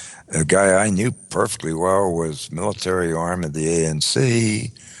had a guy I knew perfectly well was military arm of the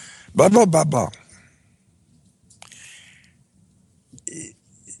ANC, blah, blah, blah, blah.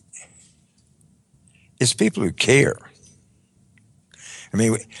 It's people who care. I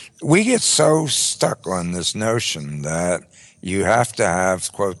mean, we get so stuck on this notion that you have to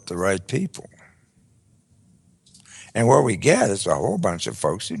have, quote, the right people. And what we get is a whole bunch of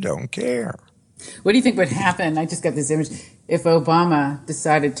folks who don't care. What do you think would happen? I just got this image. If Obama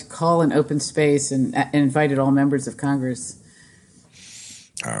decided to call an open space and invited all members of Congress?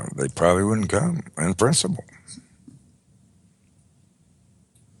 They probably wouldn't come, in principle.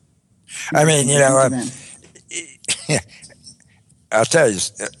 I mean, I'll tell you,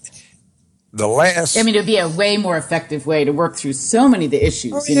 the last... I mean, it would be a way more effective way to work through so many of the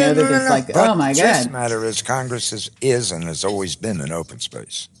issues, oh my God. The truth matter is Congress is and has always been an open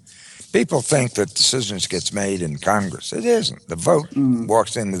space. People think that decisions gets made in Congress. It isn't. The vote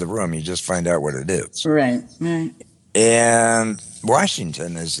walks into the room, you just find out what it is. Right. And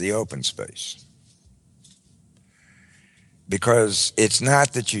Washington is the open space. Because it's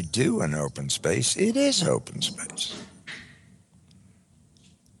not that you do an open space, it is open space.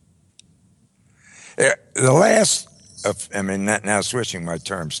 The last, now switching my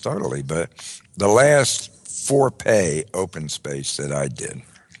terms totally, but the last for-pay open space that I did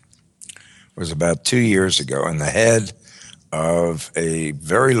was about 2 years ago, and the head of a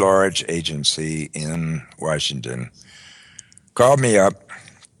very large agency in Washington called me up,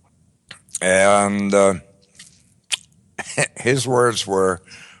 and his words were,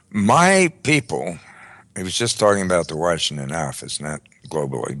 my people, he was just talking about the Washington office, not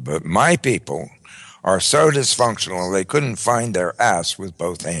globally, but my people are so dysfunctional they couldn't find their ass with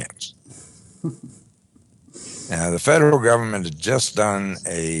both hands. Now, the federal government had just done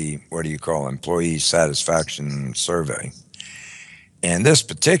a, employee satisfaction survey. And this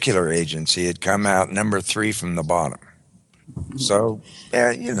particular agency had come out number 3 from the bottom. So,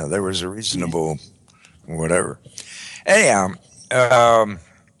 there was a reasonable whatever. Anyhow,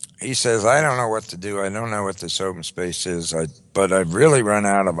 he says, I don't know what to do. I don't know what this open space is, but I've really run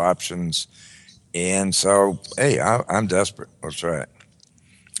out of options. And so, hey, I'm desperate. Let's try it.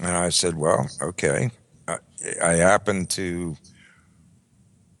 And I said, well, okay. I happen to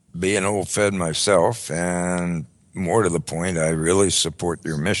be an old Fed myself, and more to the point, I really support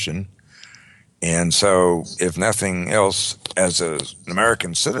your mission. And so, if nothing else, as an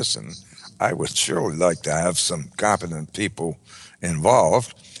American citizen, I would surely like to have some competent people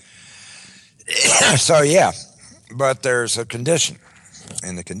involved. So, yeah, but there's a condition,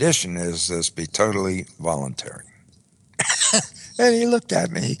 and the condition is this be totally voluntary. And he looked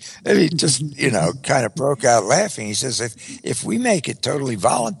at me, and he just, kind of broke out laughing. He says, if we make it totally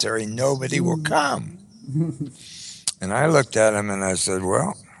voluntary, nobody will come. And I looked at him, and I said,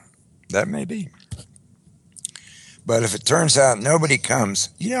 well, that may be. But if it turns out nobody comes,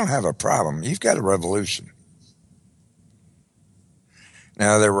 you don't have a problem. You've got a revolution.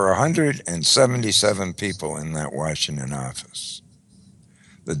 Now, there were 177 people in that Washington office.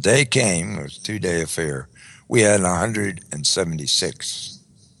 The day came, it was a 2-day affair, we had 176.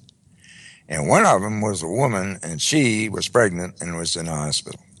 And one of them was a woman, and she was pregnant and was in a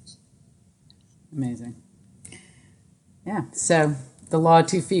hospital. Amazing. Yeah, so the law of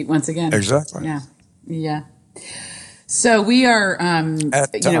 2 feet once again. Exactly. Yeah. So we are,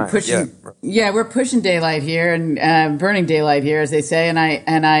 pushing. Yeah, we're pushing daylight here and burning daylight here, as they say.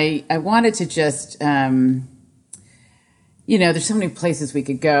 And I wanted to just, there's so many places we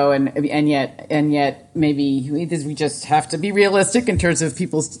could go, and yet maybe we just have to be realistic in terms of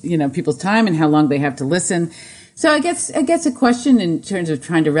people's time and how long they have to listen. So I guess a question in terms of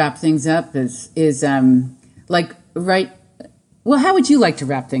trying to wrap things up is how would you like to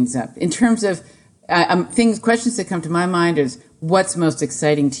wrap things up in terms of questions that come to my mind is what's most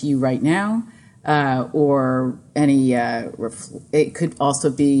exciting to you right now, or any. It could also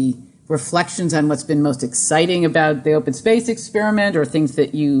be reflections on what's been most exciting about the open space experiment, or things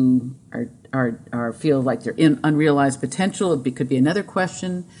that you are feel like they're in unrealized potential. It could be another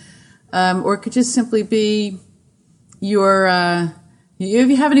question, or it could just simply be your. If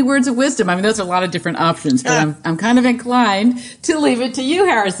you have any words of wisdom, I mean, those are a lot of different options, but I'm kind of inclined to leave it to you,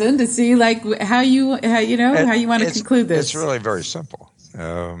 Harrison, to see how you want to conclude this. It's really very simple.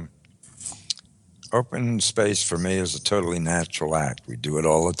 Open space for me is a totally natural act. We do it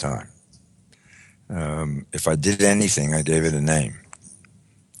all the time. If I did anything, I gave it a name,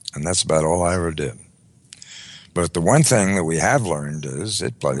 and that's about all I ever did. But the one thing that we have learned is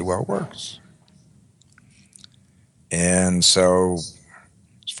it bloody well works. And so,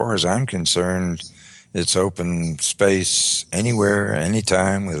 as far as I'm concerned, it's open space anywhere,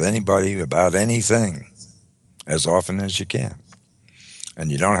 anytime, with anybody, about anything, as often as you can. And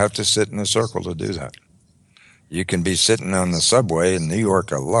you don't have to sit in a circle to do that. You can be sitting on the subway in New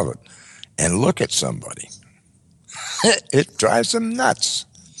York, I love it, and look at somebody. It drives them nuts.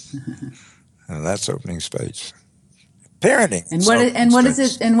 And that's opening space. Parenting. And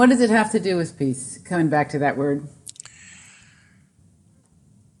what does it have to do with peace? Coming back to that word.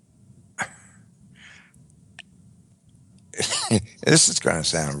 This is going to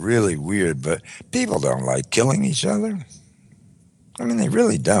sound really weird, but people don't like killing each other. I mean, they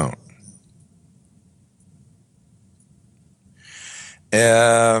really don't.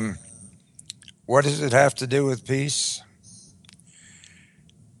 What does it have to do with peace?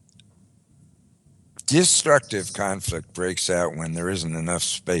 Destructive conflict breaks out when there isn't enough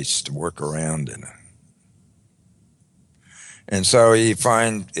space to work around in it. And so you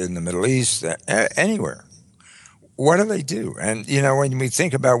find in the Middle East, anywhere, what do they do? And, when we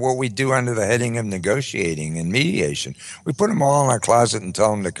think about what we do under the heading of negotiating and mediation, we put them all in our closet and tell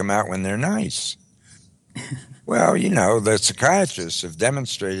them to come out when they're nice. Well, the psychiatrists have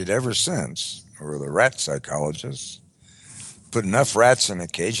demonstrated ever since, or the rat psychologists, put enough rats in a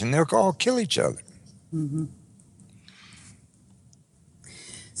cage and they'll all kill each other. Mm-hmm.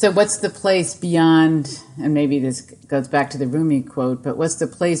 So what's the place beyond, and maybe this goes back to the Rumi quote, but what's the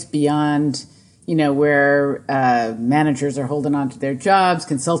place beyond where managers are holding on to their jobs,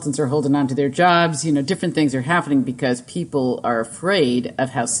 consultants are holding on to their jobs, different things are happening because people are afraid of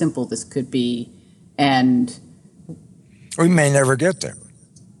how simple this could be, and we may never get there.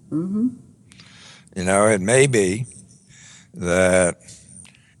 Mm-hmm. It may be that.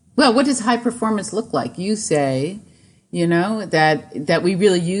 Well, what does high performance look like? You say, that we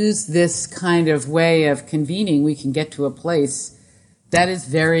really use this kind of way of convening, we can get to a place that is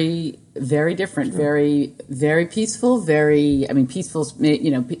very, very different, very, very peaceful, peaceful,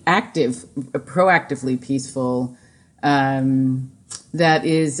 active, proactively peaceful, that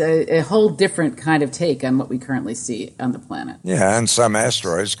is a whole different kind of take on what we currently see on the planet. Yeah, and some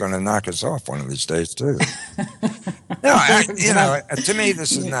asteroid's going to knock us off one of these days, too. No, to me,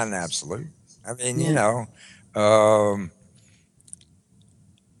 this is not an absolute. I mean,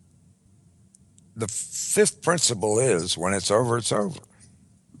 the fifth principle is when it's over, it's over.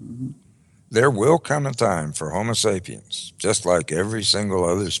 Mm-hmm. there will come a time for Homo sapiens, just like every single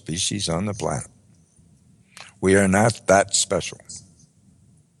other species on the planet. We are not that special.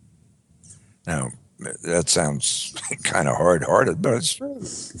 Now, that sounds kind of hard-hearted, but it's true.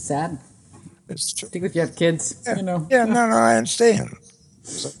 Sad. It's true. I think if you have kids, Yeah, you know. yeah, no, I understand.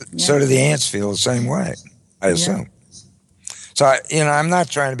 So do the ants feel the same way, I assume. So, I'm not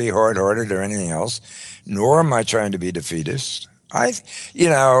trying to be hard-hearted or anything else, nor am I trying to be defeatist.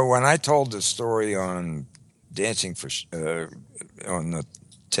 When I told the story on Dancing for on the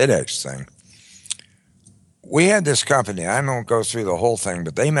TEDx thing, we had this company. I won't go through the whole thing,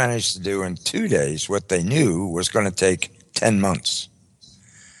 but they managed to do in 2 days what they knew was going to take 10 months.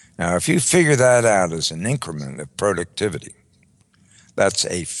 Now, if you figure that out as an increment of productivity, that's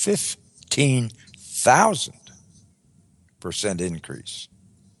a 15,000% increase.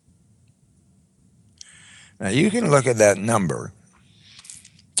 Now, you can look at that number.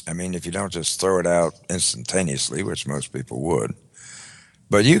 I mean, if you don't just throw it out instantaneously, which most people would,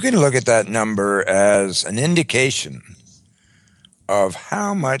 but you can look at that number as an indication of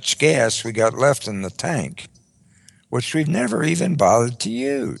how much gas we got left in the tank, which we've never even bothered to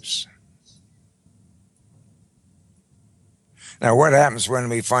use. Now, what happens when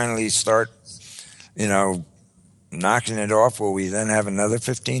we finally start, knocking it off? Will we then have another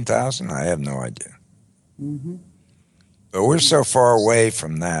 15,000? I have no idea. Mm-hmm. But we're so far away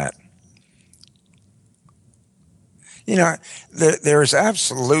from that. There's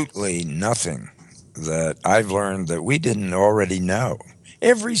absolutely nothing that I've learned that we didn't already know.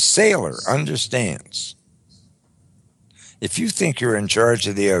 Every sailor understands. If you think you're in charge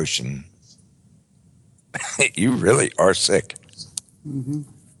of the ocean, you really are sick. Mm-hmm.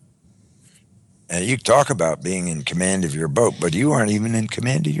 And you talk about being in command of your boat, but you aren't even in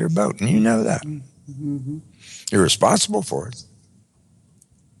command of your boat, and you know that. Mm-hmm. You're responsible for it,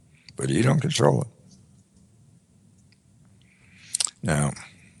 but you don't control it. Now,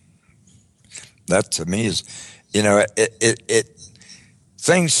 that to me is,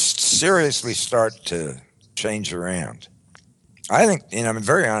 things seriously start to change around. I think,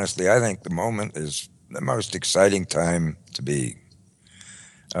 very honestly, I think the moment is the most exciting time to be.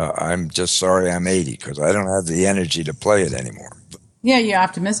 I'm just sorry I'm 80 because I don't have the energy to play it anymore. Yeah, you're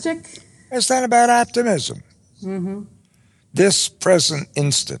optimistic? It's not about optimism. Mm-hmm. This present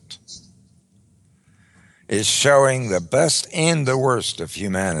instant is showing the best and the worst of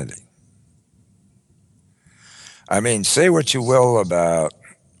humanity. I mean, say what you will about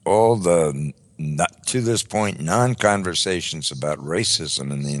all the, to this point, non-conversations about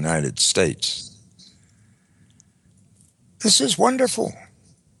racism in the United States. This is wonderful.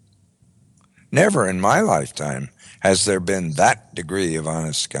 Never in my lifetime has there been that degree of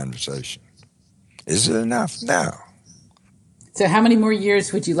honest conversation. Is it enough? No. So how many more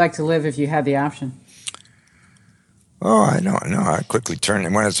years would you like to live if you had the option? Oh, I don't know. I quickly turn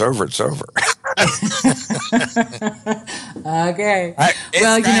it. When it's over, it's over. Okay.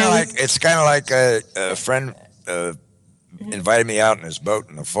 It's kind of like a friend invited me out in his boat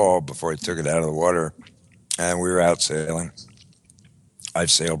in the fall before he took it out of the water, and we were out sailing.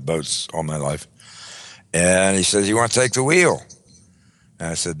 I've sailed boats all my life. And he says, "You want to take the wheel?" And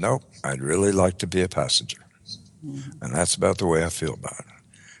I said, "Nope, I'd really like to be a passenger." Mm-hmm. And that's about the way I feel about it.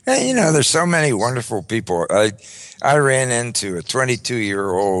 And, there's so many wonderful people. I ran into a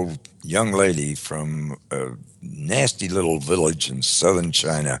 22-year-old young lady from a nasty little village in southern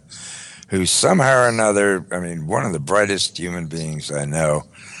China who somehow or another, one of the brightest human beings I know,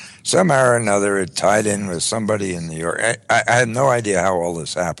 somehow or another it tied in with somebody in New York. I had no idea how all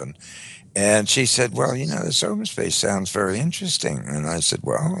this happened. And she said, "Well, this open space sounds very interesting." And I said,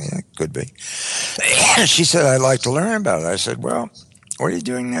 "Well, yeah, it could be." She said, "I'd like to learn about it." I said, "Well, what are you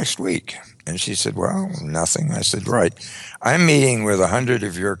doing next week?" And she said, "Well, nothing." I said, "Right. I'm meeting with 100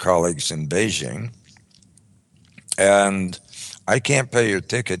 of your colleagues in Beijing, and I can't pay your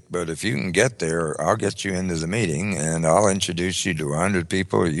ticket, but if you can get there, I'll get you into the meeting, and I'll introduce you to 100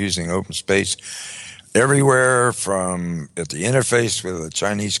 people using open space everywhere from at the interface with the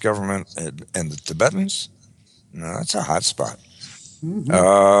Chinese government and the Tibetans." No, that's a hot spot.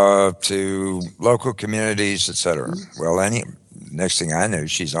 Mm-hmm. To local communities, etc. Mm-hmm. Well, next thing I know,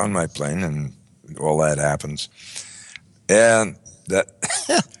 she's on my plane, and all that happens. And that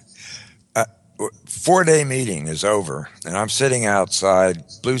 4-day meeting is over, and I'm sitting outside,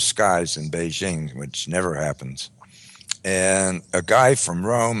 blue skies in Beijing, which never happens. And a guy from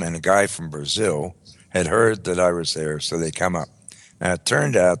Rome and a guy from Brazil had heard that I was there, so they come up. Now, it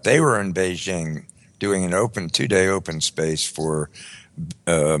turned out they were in Beijing doing an 2-day open space for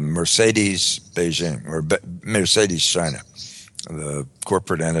Mercedes Beijing, or Mercedes China. the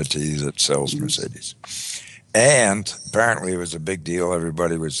corporate entity that sells Mercedes. And apparently it was a big deal.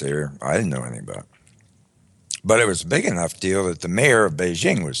 Everybody was there. I didn't know anything about it. But it was a big enough deal that the mayor of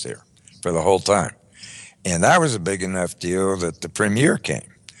Beijing was there for the whole time. And that was a big enough deal that the premier came.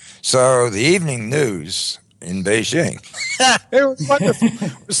 So the evening news in Beijing, it was wonderful.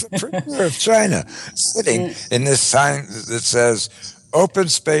 It was the premier of China sitting in this sign that says, open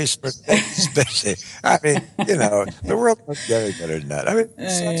space for space. I mean, the world was very better than that. I mean,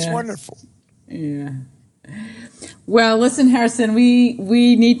 it's wonderful. Yeah. Well, listen, Harrison,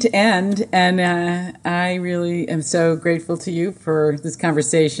 we need to end, and I really am so grateful to you for this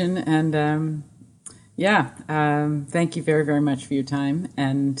conversation, and thank you very, very much for your time,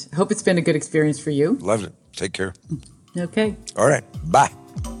 and hope it's been a good experience for you. Loved it. Take care. Okay. All right. Bye.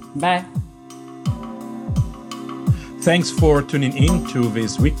 Bye. Thanks for tuning in to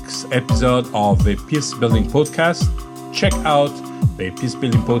this week's episode of the Peace Building Podcast. Check out the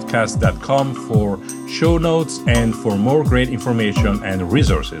peacebuildingpodcast.com for show notes and for more great information and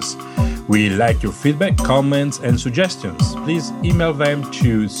resources. We like your feedback, comments, and suggestions. Please email them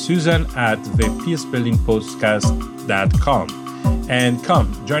to susan@thepeacebuildingpodcast.com. And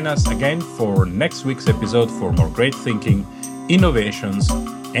come, join us again for next week's episode for more great thinking, innovations,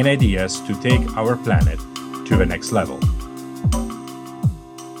 and ideas to take our planet to the next level.